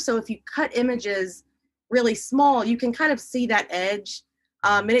thicker. So if you cut images really small, you can kind of see that edge.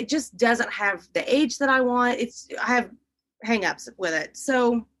 And it just doesn't have the age that I want. I have hangups with it.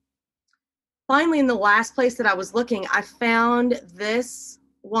 So finally, in the last place that I was looking, I found this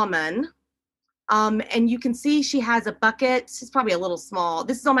woman. And you can see she has a bucket. It's probably a little small.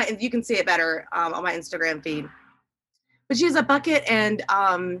 This is you can see it better on my Instagram feed. But she has a bucket and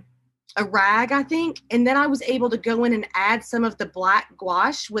a rag, I think. And then I was able to go in and add some of the black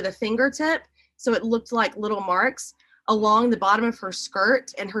gouache with a fingertip. So it looked like little marks along the bottom of her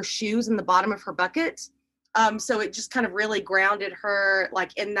skirt and her shoes in the bottom of her bucket. So it just kind of really grounded her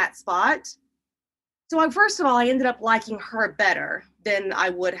like in that spot. So first of all, I ended up liking her better than I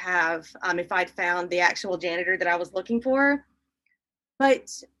would have if I'd found the actual janitor that I was looking for. But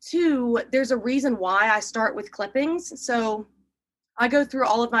two, there's a reason why I start with clippings. So I go through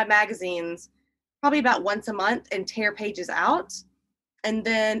all of my magazines probably about once a month and tear pages out. And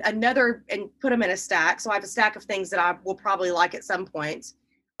then and put them in a stack. So I have a stack of things that I will probably like at some point.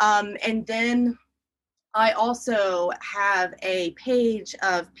 And then I also have a page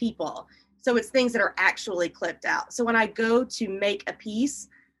of people. So it's things that are actually clipped out. So when I go to make a piece,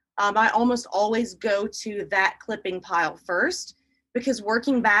 I almost always go to that clipping pile first because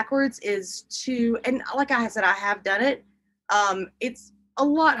working backwards is and like I said, I have done it. It's a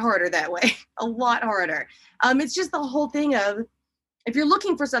lot harder that way, a lot harder. It's just the whole thing of, if you're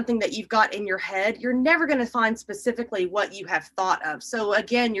looking for something that you've got in your head, you're never going to find specifically what you have thought of. So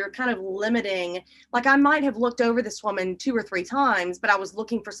again, you're kind of limiting, like I might have looked over this woman 2 or 3 times, but I was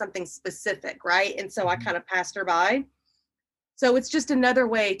looking for something specific, right? And so I kind of passed her by. So it's just another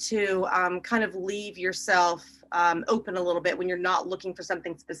way to kind of leave yourself open a little bit when you're not looking for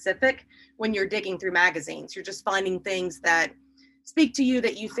something specific, when you're digging through magazines. You're just finding things that speak to you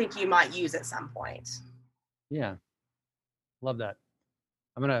that you think you might use at some point. Yeah. Love that.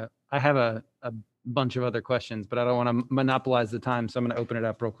 I have a bunch of other questions, but I don't want to monopolize the time. So I'm going to open it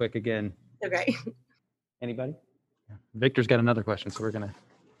up real quick again. Okay. Anybody? Victor's got another question, so we're going to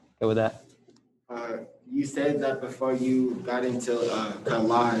go with that. You said that before you got into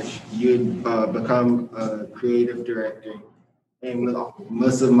collage, you'd become a creative director. And with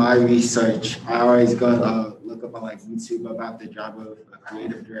most of my research, I always go look up on like YouTube about the job of a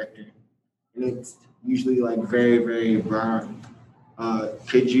creative director, and it's usually like very, very broad.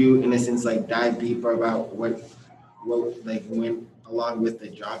 Could you, in a sense, like dive deeper about what like went along with the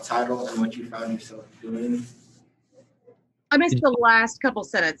job title and what you found yourself doing? I missed the last couple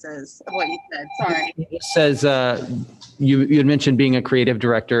sentences of what you said. Sorry. It says you had mentioned being a creative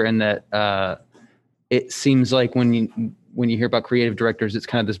director, and that it seems like when you hear about creative directors, it's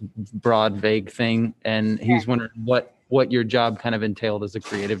kind of this broad, vague thing. And he's wondering what your job kind of entailed as a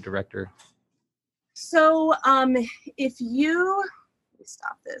creative director. So, if you let me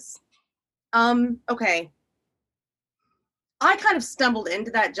stop this. Okay. I kind of stumbled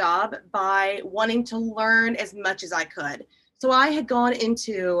into that job by wanting to learn as much as I could. So I had gone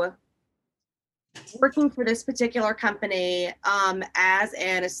into working for this particular company as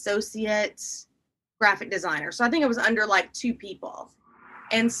an associate graphic designer. So I think it was under like 2 people.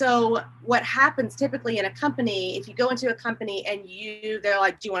 And so what happens typically in a company, if you go into a company and they're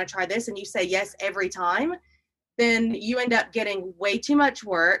like, do you want to try this? And you say yes every time, then you end up getting way too much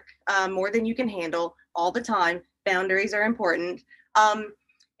work, more than you can handle all the time. Boundaries are important.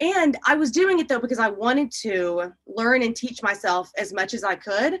 And I was doing it though, because I wanted to learn and teach myself as much as I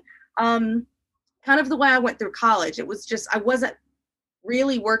could. Kind of the way I went through college. It was just, I wasn't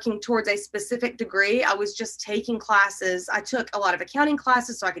really working towards a specific degree. I was just taking classes. I took a lot of accounting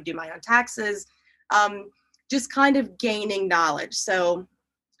classes so I could do my own taxes, just kind of gaining knowledge. So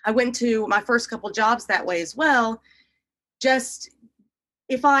I went to my first couple jobs that way as well. Just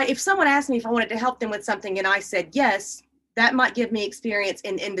if someone asked me if I wanted to help them with something and I said yes, that might give me experience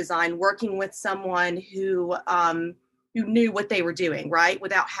in InDesign, working with someone who knew what they were doing, right?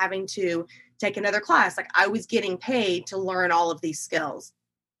 Without having to take another class. Like I was getting paid to learn all of these skills.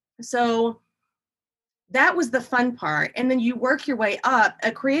 So that was the fun part. And then you work your way up.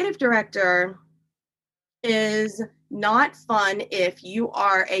 A creative director is not fun if you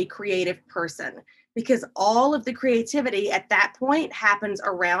are a creative person, because all of the creativity at that point happens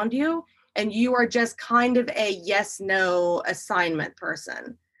around you, and you are just kind of a yes/no assignment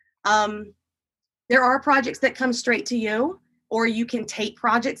person. There are projects that come straight to you, or you can take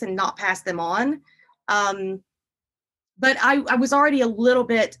projects and not pass them on. But I was already a little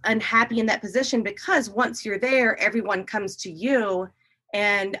bit unhappy in that position, because once you're there, everyone comes to you.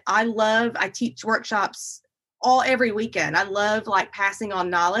 And I teach workshops every weekend. I love like passing on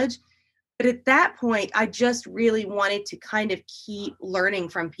knowledge. But at that point, I just really wanted to kind of keep learning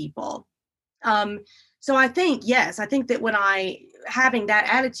from people. So I think that having that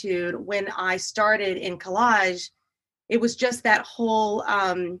attitude, when I started in collage, it was just that whole,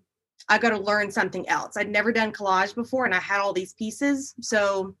 I got to learn something else. I'd never done collage before, and I had all these pieces.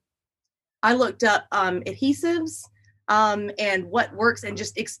 So I looked up adhesives and what works, and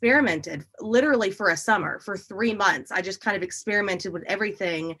just experimented literally for a summer, for 3 months. I just kind of experimented with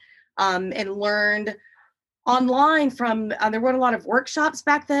everything and learned online there weren't a lot of workshops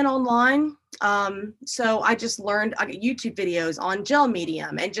back then online. So I just learned, I got YouTube videos on gel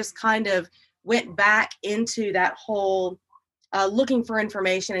medium, and just kind of went back into that whole looking for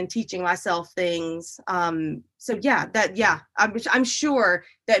information and teaching myself things. I'm sure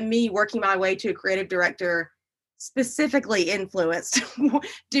that me working my way to a creative director specifically influenced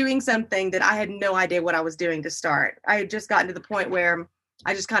doing something that I had no idea what I was doing to start. I had just gotten to the point where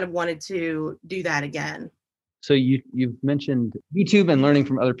I just kind of wanted to do that again. So you've mentioned YouTube and learning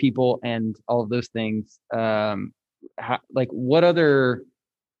from other people and all of those things. What other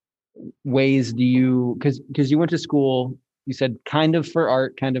ways do you, because you went to school, you said kind of for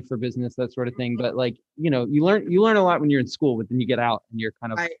art, kind of for business, that sort of thing. But you learn a lot when you're in school, but then you get out and you're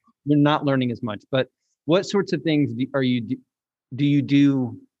kind of, right, you're not learning as much. But what sorts of things do you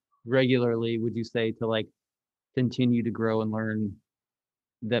do regularly, would you say, to like continue to grow and learn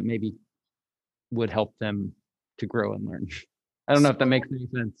that maybe would help them to grow and learn? I don't know if that makes any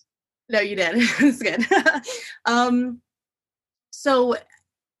sense. No, you did. It's good. So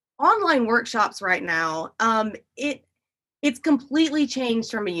online workshops right now, it's completely changed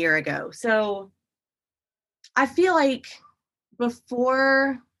from a year ago. So I feel like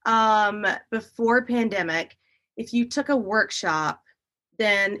before pandemic, if you took a workshop,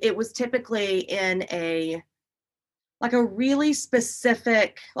 then it was typically in a really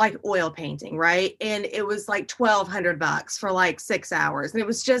specific like oil painting, right? And it was like $1,200 for like 6 hours. And it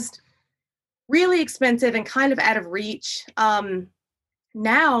was just really expensive and kind of out of reach.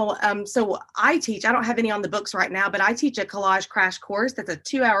 Now, so I don't have any on the books right now, but I teach a collage crash course. That's a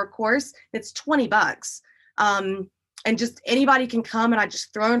 2-hour course. It's $20. And just anybody can come, and I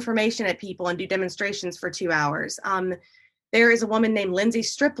just throw information at people and do demonstrations for 2 hours. there is a woman named Lindsay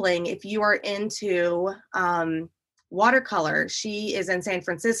Stripling. If you are into watercolor, she is in San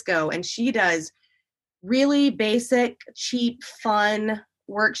Francisco, and she does really basic, cheap, fun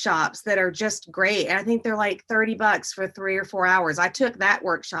workshops that are just great. And I think they're like $30 for 3 or 4 hours. I took that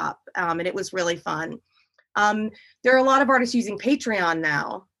workshop and it was really fun. There are a lot of artists using Patreon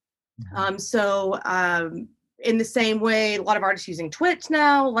now. So in the same way, a lot of artists using Twitch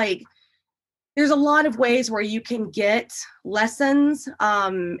now, like there's a lot of ways where you can get lessons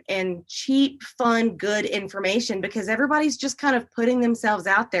and cheap, fun, good information, because everybody's just kind of putting themselves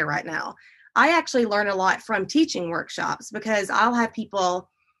out there right now. I actually learn a lot from teaching workshops, because I'll have people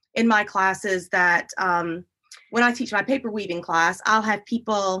in my classes that when I teach my paper weaving class, I'll have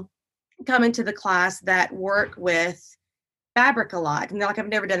people come into the class that work with fabric a lot. And they're like, I've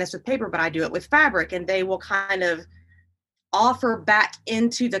never done this with paper, but I do it with fabric. And they will kind of offer back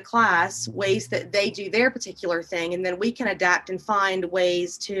into the class ways that they do their particular thing. And then we can adapt and find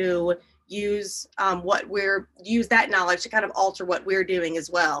ways to use use that knowledge to kind of alter what we're doing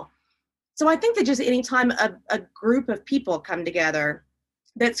as well. So I think that just anytime a group of people come together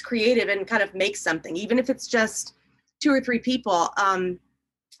that's creative and kind of makes something, even if it's just 2 or 3 people,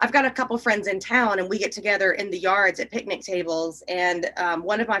 I've got a couple friends in town, and we get together in the yards at picnic tables. And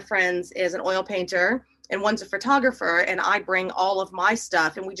one of my friends is an oil painter and one's a photographer, and I bring all of my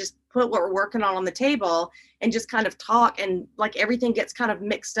stuff, and we just put what we're working on the table and just kind of talk, and like everything gets kind of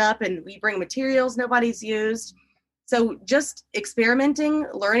mixed up, and we bring materials nobody's used. So just experimenting,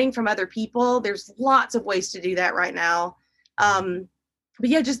 learning from other people. There's lots of ways to do that right now. But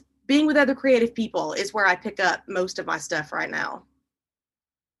yeah, just being with other creative people is where I pick up most of my stuff right now.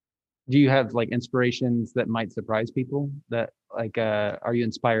 Do you have like inspirations that might surprise people? That like, are you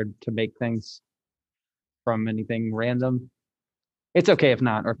inspired to make things from anything random? It's okay if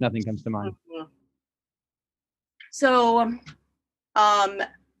not, or if nothing comes to mind. So,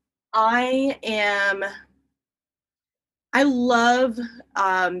 I love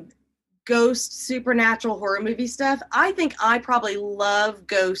ghost, supernatural horror movie stuff. I think I probably love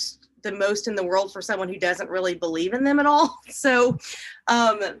ghosts the most in the world for someone who doesn't really believe in them at all. So,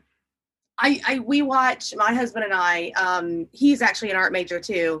 we watch, my husband and I, he's actually an art major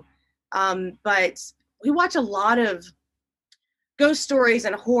too, but we watch a lot of ghost stories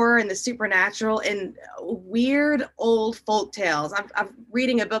and horror and the supernatural and weird old folk tales. I'm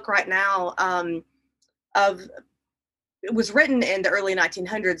reading a book right now it was written in the early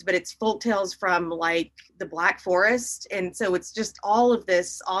 1900s, but it's folk tales from like the Black Forest. And so it's just all of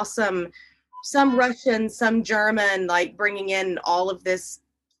this awesome, some Russian, some German, like bringing in all of this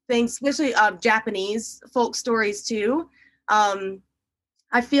things, especially Japanese folk stories too. I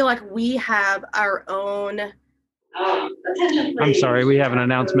feel like we have our own. Attention, I'm sorry, we have an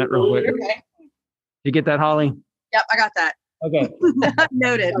announcement real quick. Okay. Did you get that, Holly? Yep, I got that. Okay.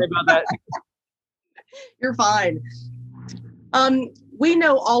 Noted. Sorry about that. You're fine. We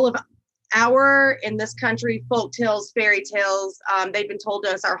know all of our, in this country, folk tales, fairy tales. They've been told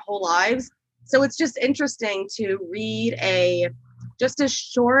to us our whole lives. So it's just interesting to read just a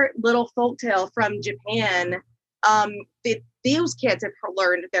short little folk tale from Japan that those kids have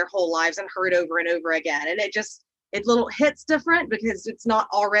learned their whole lives and heard over and over again. And it hits different because it's not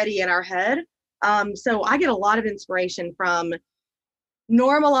already in our head. So I get a lot of inspiration from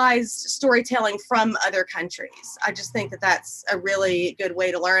normalized storytelling from other countries. I just think that that's a really good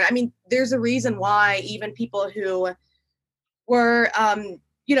way to learn. I mean, there's a reason why even people who were,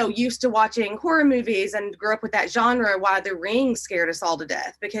 used to watching horror movies and grew up with that genre, why The Ring scared us all to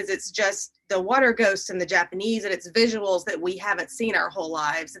death, because it's just the water ghosts and the Japanese, and it's visuals that we haven't seen our whole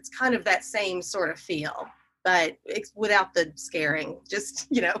lives. It's kind of that same sort of feel, but it's without the scaring, just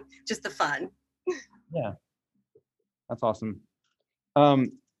the fun. Yeah, that's awesome. Another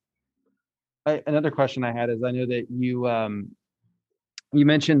question I had is, I know that you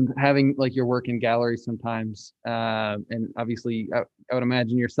mentioned having like your work in galleries sometimes, and obviously I would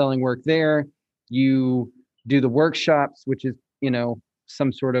imagine you're selling work there. You do the workshops, which is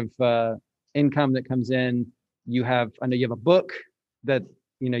some sort of income that comes in. I know you have a book that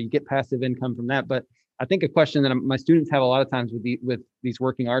you get passive income from that. But I think a question that my students have a lot of times with these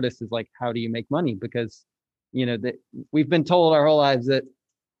working artists is like, how do you make money? Because that we've been told our whole lives that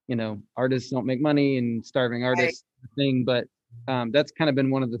artists don't make money and starving artists thing, but that's kind of been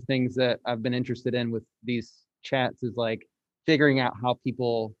one of the things that I've been interested in with these chats, is like figuring out how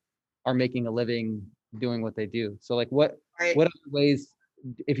people are making a living doing what they do. So like what other ways,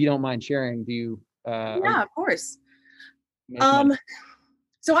 if you don't mind sharing, do you of course.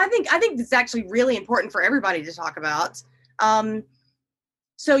 So I think it's actually really important for everybody to talk about.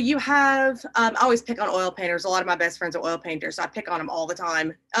 So you have, I always pick on oil painters. A lot of my best friends are oil painters. So I pick on them all the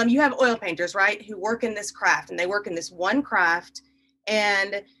time. You have oil painters, right, who work in this craft, and they work in this one craft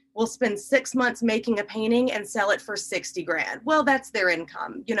and will spend 6 months making a painting and sell it for 60 grand. Well, that's their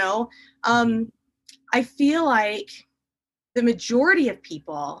income, you know? I feel like the majority of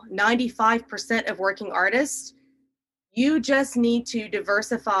people, 95% of working artists, you just need to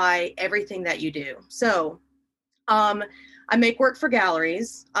diversify everything that you do. So, I make work for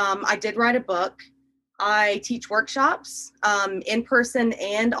galleries. I did write a book. I teach workshops, in person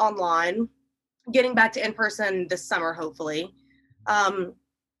and online, getting back to in person this summer, hopefully.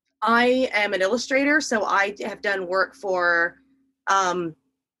 I am an illustrator, so I have done work for um,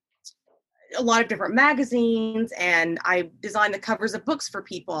 a lot of different magazines, and I designed the covers of books for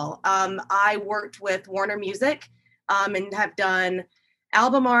people. I worked with Warner Music and have done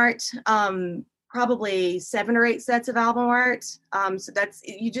album art, probably 7 or 8 sets of album art. So that's,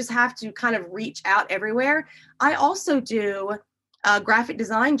 you just have to kind of reach out everywhere. I also do graphic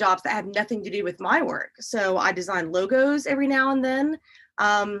design jobs that have nothing to do with my work. So I design logos every now and then.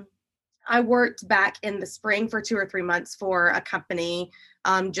 I worked back in the spring for 2 or 3 months for a company,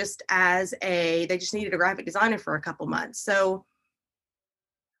 just as they just needed a graphic designer for a couple months. So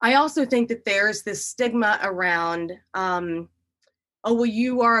I also think that there's this stigma around, oh, well,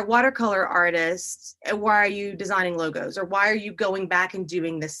 you are a watercolor artist. Why are you designing logos? Or why are you going back and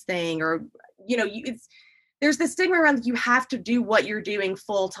doing this thing? Or, you know, there's this stigma around that you have to do what you're doing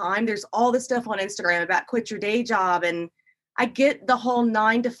full time. There's all this stuff on Instagram about quit your day job. And I get the whole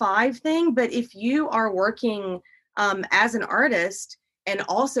 9 to 5 thing, but if you are working as an artist and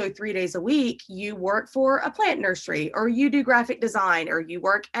also 3 days a week, you work for a plant nursery, or you do graphic design, or you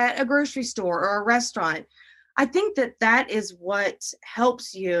work at a grocery store or a restaurant, I think that that is what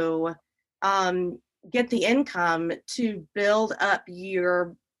helps you get the income to build up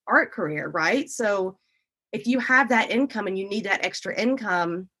your art career, right? So if you have that income and you need that extra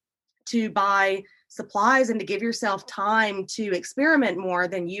income to buy supplies and to give yourself time to experiment more,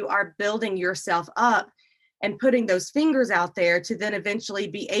 then you are building yourself up and putting those fingers out there to then eventually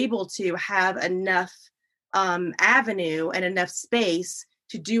be able to have enough avenue and enough space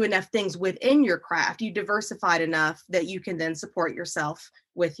to do enough things within your craft. You diversified enough that you can then support yourself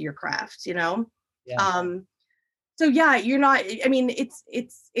with your craft, you know? Yeah. So yeah, you're not, I mean,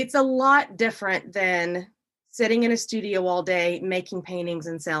 it's a lot different than sitting in a studio all day, making paintings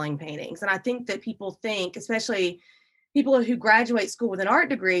and selling paintings. And I think that people think, especially people who graduate school with an art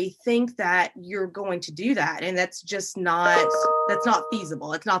degree, think that you're going to do that. And that's just that's not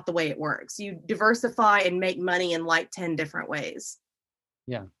feasible. It's not the way it works. You diversify and make money in like 10 different ways.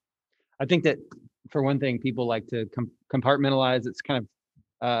 Yeah. I think that for one thing, people like to compartmentalize. It's kind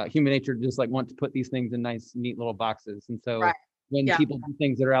of human nature to just like want to put these things in nice, neat little boxes. And so when people do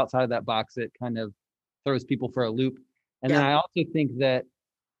things that are outside of that box, it kind of throws people for a loop. And then I also think that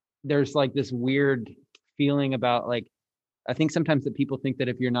there's like this weird feeling about like, I think sometimes that people think that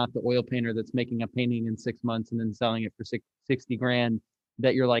if you're not the oil painter that's making a painting in 6 months and then selling it for 60 grand,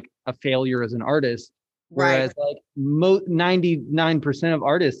 that you're like a failure as an artist. Whereas like 99% of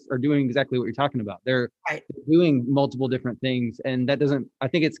artists are doing exactly what you're talking about. They're doing multiple different things. And that doesn't, I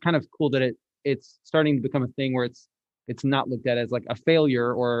think it's kind of cool that it's starting to become a thing where it's not looked at as like a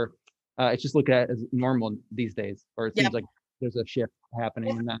failure, or it's just looked at as normal these days, or it seems like there's a shift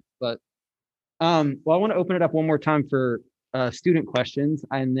happening in that. But well, I want to open it up one more time for student questions,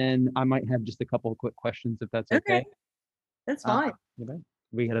 and then I might have just a couple of quick questions if that's okay. That's fine.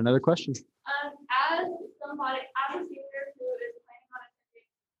 We had another question. As a senior who is planning on attending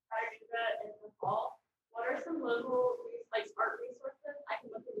Chattanooga in the fall, what are some local like art resources I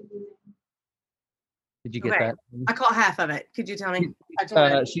can look into using? Did you get that? I caught half of it. Could you tell me?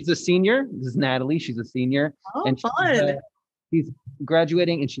 She's a senior. This is Natalie. She's a senior. Oh, and fun. She's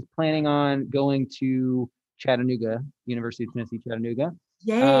graduating, and she's planning on going to Chattanooga, University of Tennessee, Chattanooga.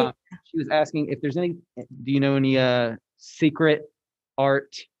 Yay. She was asking if there's any, do you know any secret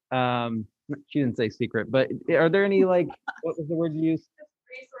art? She didn't say secret, but are there any, like, what was the word you used?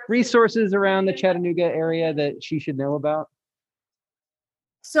 Resources around the Chattanooga area that she should know about?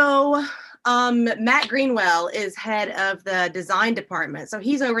 So Matt Greenwell is head of the design department. So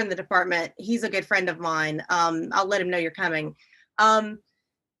he's over in the department. He's a good friend of mine. I'll let him know you're coming.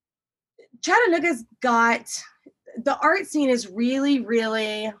 Chattanooga's got, the art scene is really,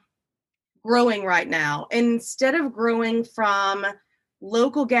 really growing right now. Instead of growing from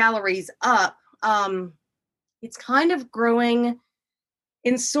local galleries up, it's kind of growing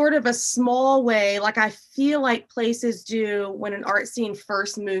in sort of a small way, like I feel like places do when an art scene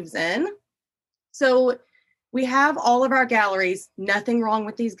first moves in. So We have all of our galleries, nothing wrong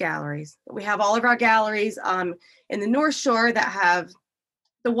with these galleries. We have all of our galleries in the North Shore that have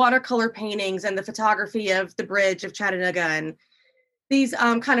the watercolor paintings and the photography of the bridge of Chattanooga and these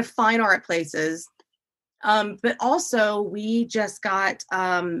kind of fine art places. But also we just got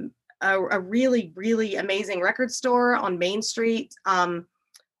a really, really amazing record store on Main Street.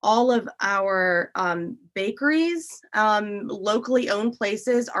 All of our bakeries, locally owned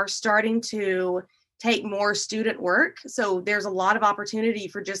places are starting to take more student work. So there's a lot of opportunity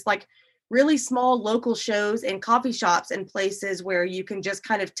for just like really small local shows and coffee shops and places where you can just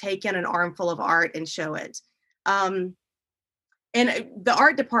kind of take in an armful of art and show it. And the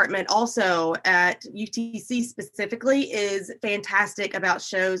art department also at UTC specifically is fantastic about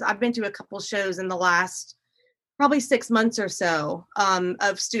shows. I've been to a couple shows in the last probably 6 months or so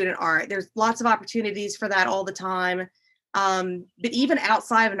of student art. There's lots of opportunities for that all the time. But even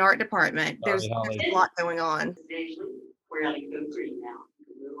outside of an art department, there's a lot going on. We're going to go green now.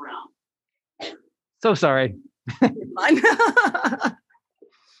 Move around. So sorry. I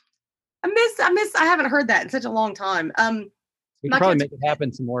haven't heard that in such a long time. We can probably make it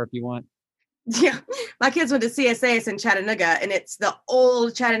happen some more if you want. Yeah, my kids went to CSAS in Chattanooga, and it's the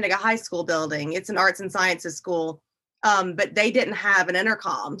old Chattanooga High School building. It's an arts and sciences school, but they didn't have an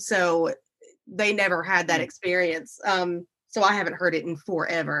intercom, so they never had that experience. So I haven't heard it in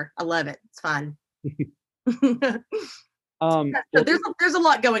forever. I love it. It's fun. So there's a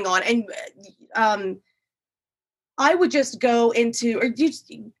lot going on, and I would just go into or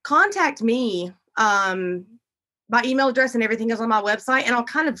just contact me. My email address and everything is on my website, and I'll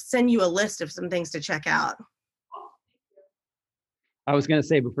kind of send you a list of some things to check out. I was going to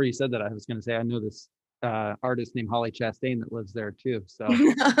say, before you said that, I know this artist named Holly Chastain that lives there too. So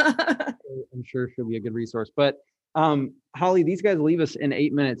I'm sure she'll be a good resource. But Holly, these guys leave us in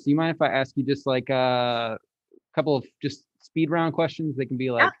 8 minutes. Do you mind if I ask you just like a couple of just speed round questions? They can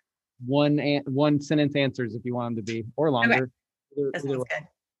be like one sentence answers if you want them to be, or longer. Okay. That sounds good.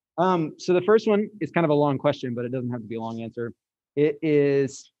 So the first one is kind of a long question, but it doesn't have to be a long answer. It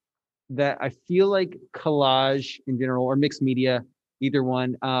is that I feel like collage in general or mixed media, either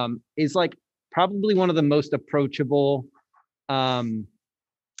one, is like probably one of the most approachable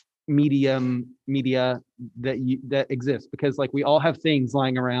media that exists, because like we all have things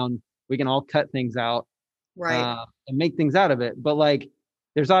lying around. We can all cut things out, right, and make things out of it. But like,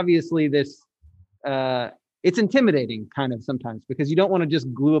 there's obviously this. It's intimidating kind of sometimes, because you don't want to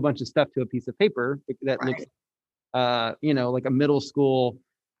just glue a bunch of stuff to a piece of paper that looks, like a middle school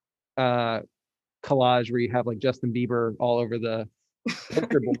collage where you have like Justin Bieber all over the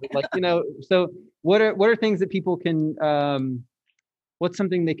poster board. Like, so what are things that people can, what's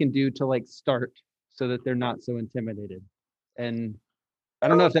something they can do to like start so that they're not so intimidated? And I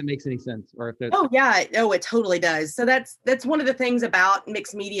don't know if that makes any sense, or if there's. Oh yeah, it totally does. So that's one of the things about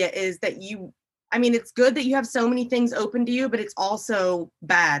mixed media is that it's good that you have so many things open to you, but it's also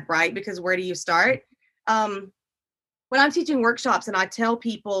bad, right? Because where do you start? When I'm teaching workshops and I tell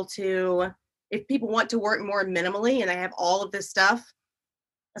people if people want to work more minimally and they have all of this stuff,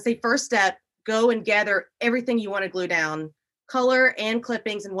 I say first step, go and gather everything you want to glue down, color and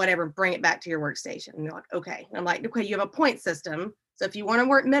clippings and whatever, bring it back to your workstation. And you're like, okay. And I'm like, okay, you have a point system. So if you want to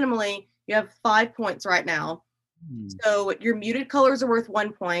work minimally, you have 5 points right now. So your muted colors are worth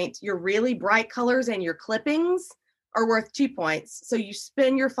 1 point. Your really bright colors and your clippings are worth 2 points. So you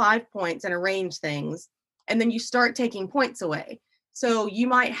spend your 5 points and arrange things, and then you start taking points away. So you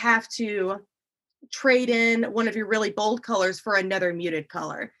might have to trade in one of your really bold colors for another muted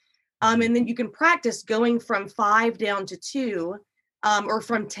color. And then you can practice going from 5 down to 2, or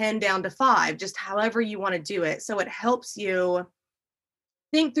from 10 down to 5, just however you want to do it. So it helps you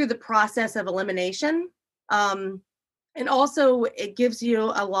think through the process of elimination. And also it gives you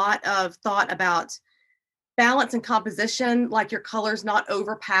a lot of thought about balance and composition, like your colors not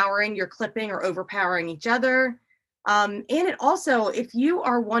overpowering your clipping or overpowering each other. And it also, if you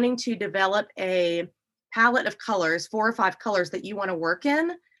are wanting to develop a palette of colors, 4 or 5 colors that you want to work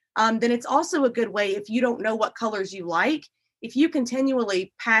in, then it's also a good way, if you don't know what colors you like, if you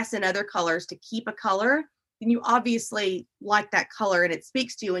continually pass in other colors to keep a color, then you obviously like that color and it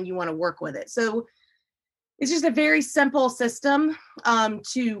speaks to you and you want to work with it. So it's just a very simple system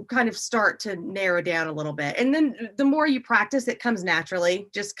to kind of start to narrow down a little bit. And then the more you practice, it comes naturally,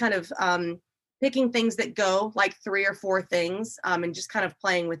 just kind of picking things that go, like 3 or 4 things, and just kind of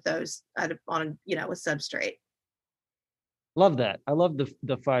playing with those on a substrate. Love that. I love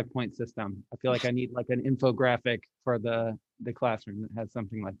the 5 point system. I feel like I need like an infographic for the classroom that has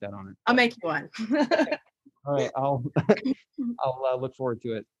something like that on it. I'll make you one. All right. I'll look forward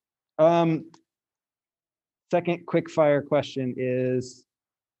to it. second quick fire question is,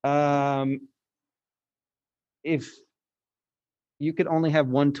 if you could only have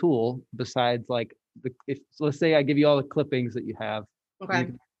one tool besides like so let's say I give you all the clippings that you have,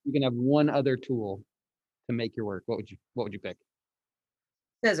 Okay. you can have one other tool to make your work. What would you pick?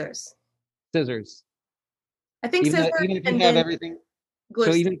 Scissors. Scissors. I think Even scissors if you and have then everything. glue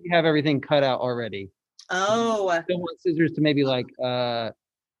So stick. even if you have everything cut out already, Oh, you don't want scissors to maybe like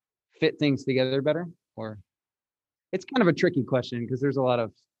fit things together better? Or it's kind of a tricky question because there's a lot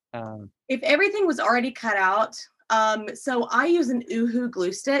of if everything was already cut out, so I use an Uhu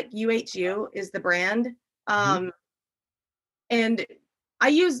glue stick. UHU is the brand. And I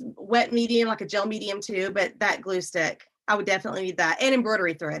use wet medium, like a gel medium too, but that glue stick, I would definitely need that. And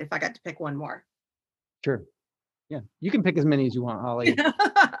embroidery thread if I got to pick one more. Sure. Yeah. You can pick as many as you want, Holly.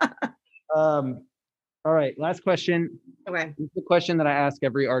 All right. Last question. Okay. This is the question that I ask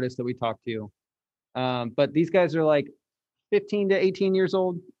every artist that we talk to. But these guys are like 15 to 18 years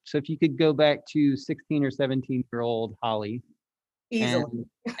old. So if you could go back to 16 or 17-year-old Holly Easily.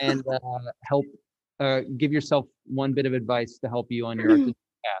 and help give yourself one bit of advice to help you on your artistic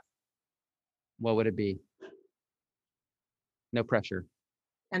path, what would it be? No pressure.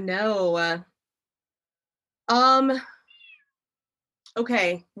 I know.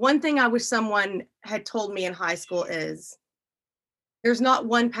 Okay. One thing I wish someone had told me in high school is there's not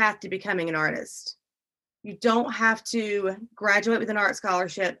one path to becoming an artist. You don't have to graduate with an art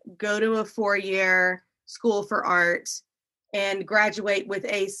scholarship, go to a 4-year school for art, and graduate with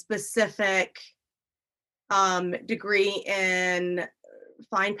a specific degree in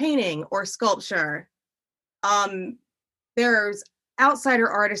fine painting or sculpture. There's outsider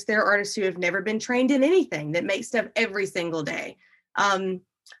artists, there are artists who have never been trained in anything that make stuff every single day.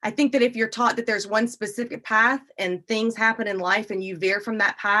 I think that if you're taught that there's one specific path and things happen in life and you veer from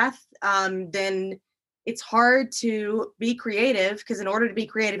that path, then it's hard to be creative, because in order to be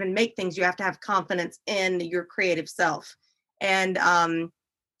creative and make things, you have to have confidence in your creative self. And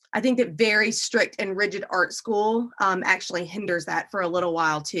I think that very strict and rigid art school actually hinders that for a little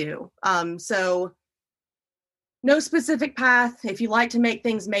while too. So no specific path. If you like to make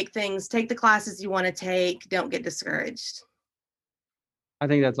things, take the classes you want to take. Don't get discouraged. I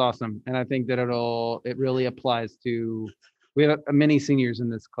think that's awesome. And I think that it really applies to, we have many seniors in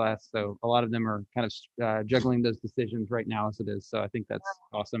this class. So a lot of them are kind of juggling those decisions right now as it is. So I think that's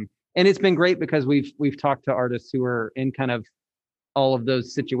awesome. And it's been great because we've talked to artists who are in kind of all of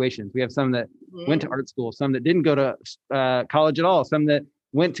those situations. We have some that went to art school, some that didn't go to college at all, some that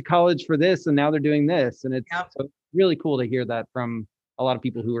went to college for this and now they're doing this. And it's so really cool to hear that from a lot of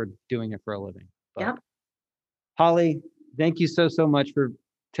people who are doing it for a living. But, Holly, thank you so much for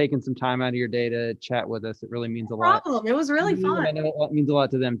taking some time out of your day to chat with us. It really means a lot. No problem. It was really fun. I know it means a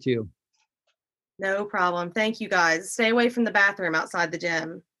lot to them too. No problem. Thank you guys. Stay away from the bathroom outside the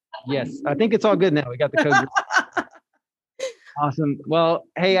gym. Yes, I think it's all good now. We got the code. Awesome. Well,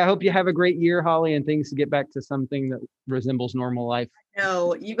 hey, I hope you have a great year, Holly, and things get back to something that resembles normal life.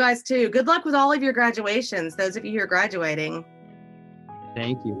 No, you guys too. Good luck with all of your graduations, those of you who are graduating.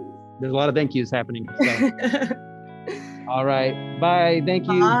 Thank you. There's a lot of thank yous happening. So. All right. Bye. Thank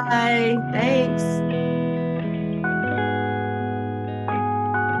you. Bye. Thanks.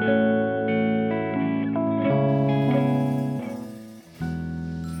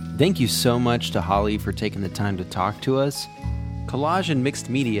 Thank you so much to Holly for taking the time to talk to us. Collage and mixed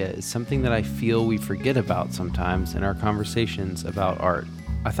media is something that I feel we forget about sometimes in our conversations about art.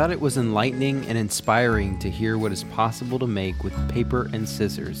 I thought it was enlightening and inspiring to hear what is possible to make with paper and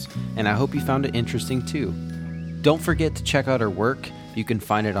scissors, and I hope you found it interesting too. Don't forget to check out her work. You can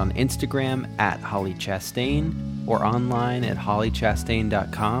find it on Instagram at Holly Chastain or online at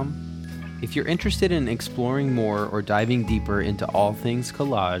hollychastain.com. If you're interested in exploring more or diving deeper into all things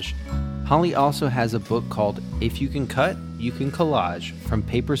collage, Holly also has a book called If You Can Cut, You Can Collage, From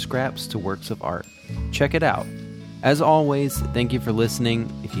Paper Scraps to Works of Art. Check it out. As always, thank you for listening.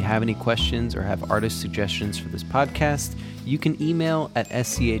 If you have any questions or have artist suggestions for this podcast, you can email at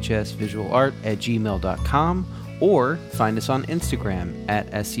schsvisualart@gmail.com or find us on Instagram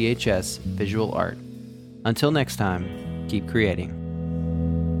at schsvisualart. Until next time, keep creating.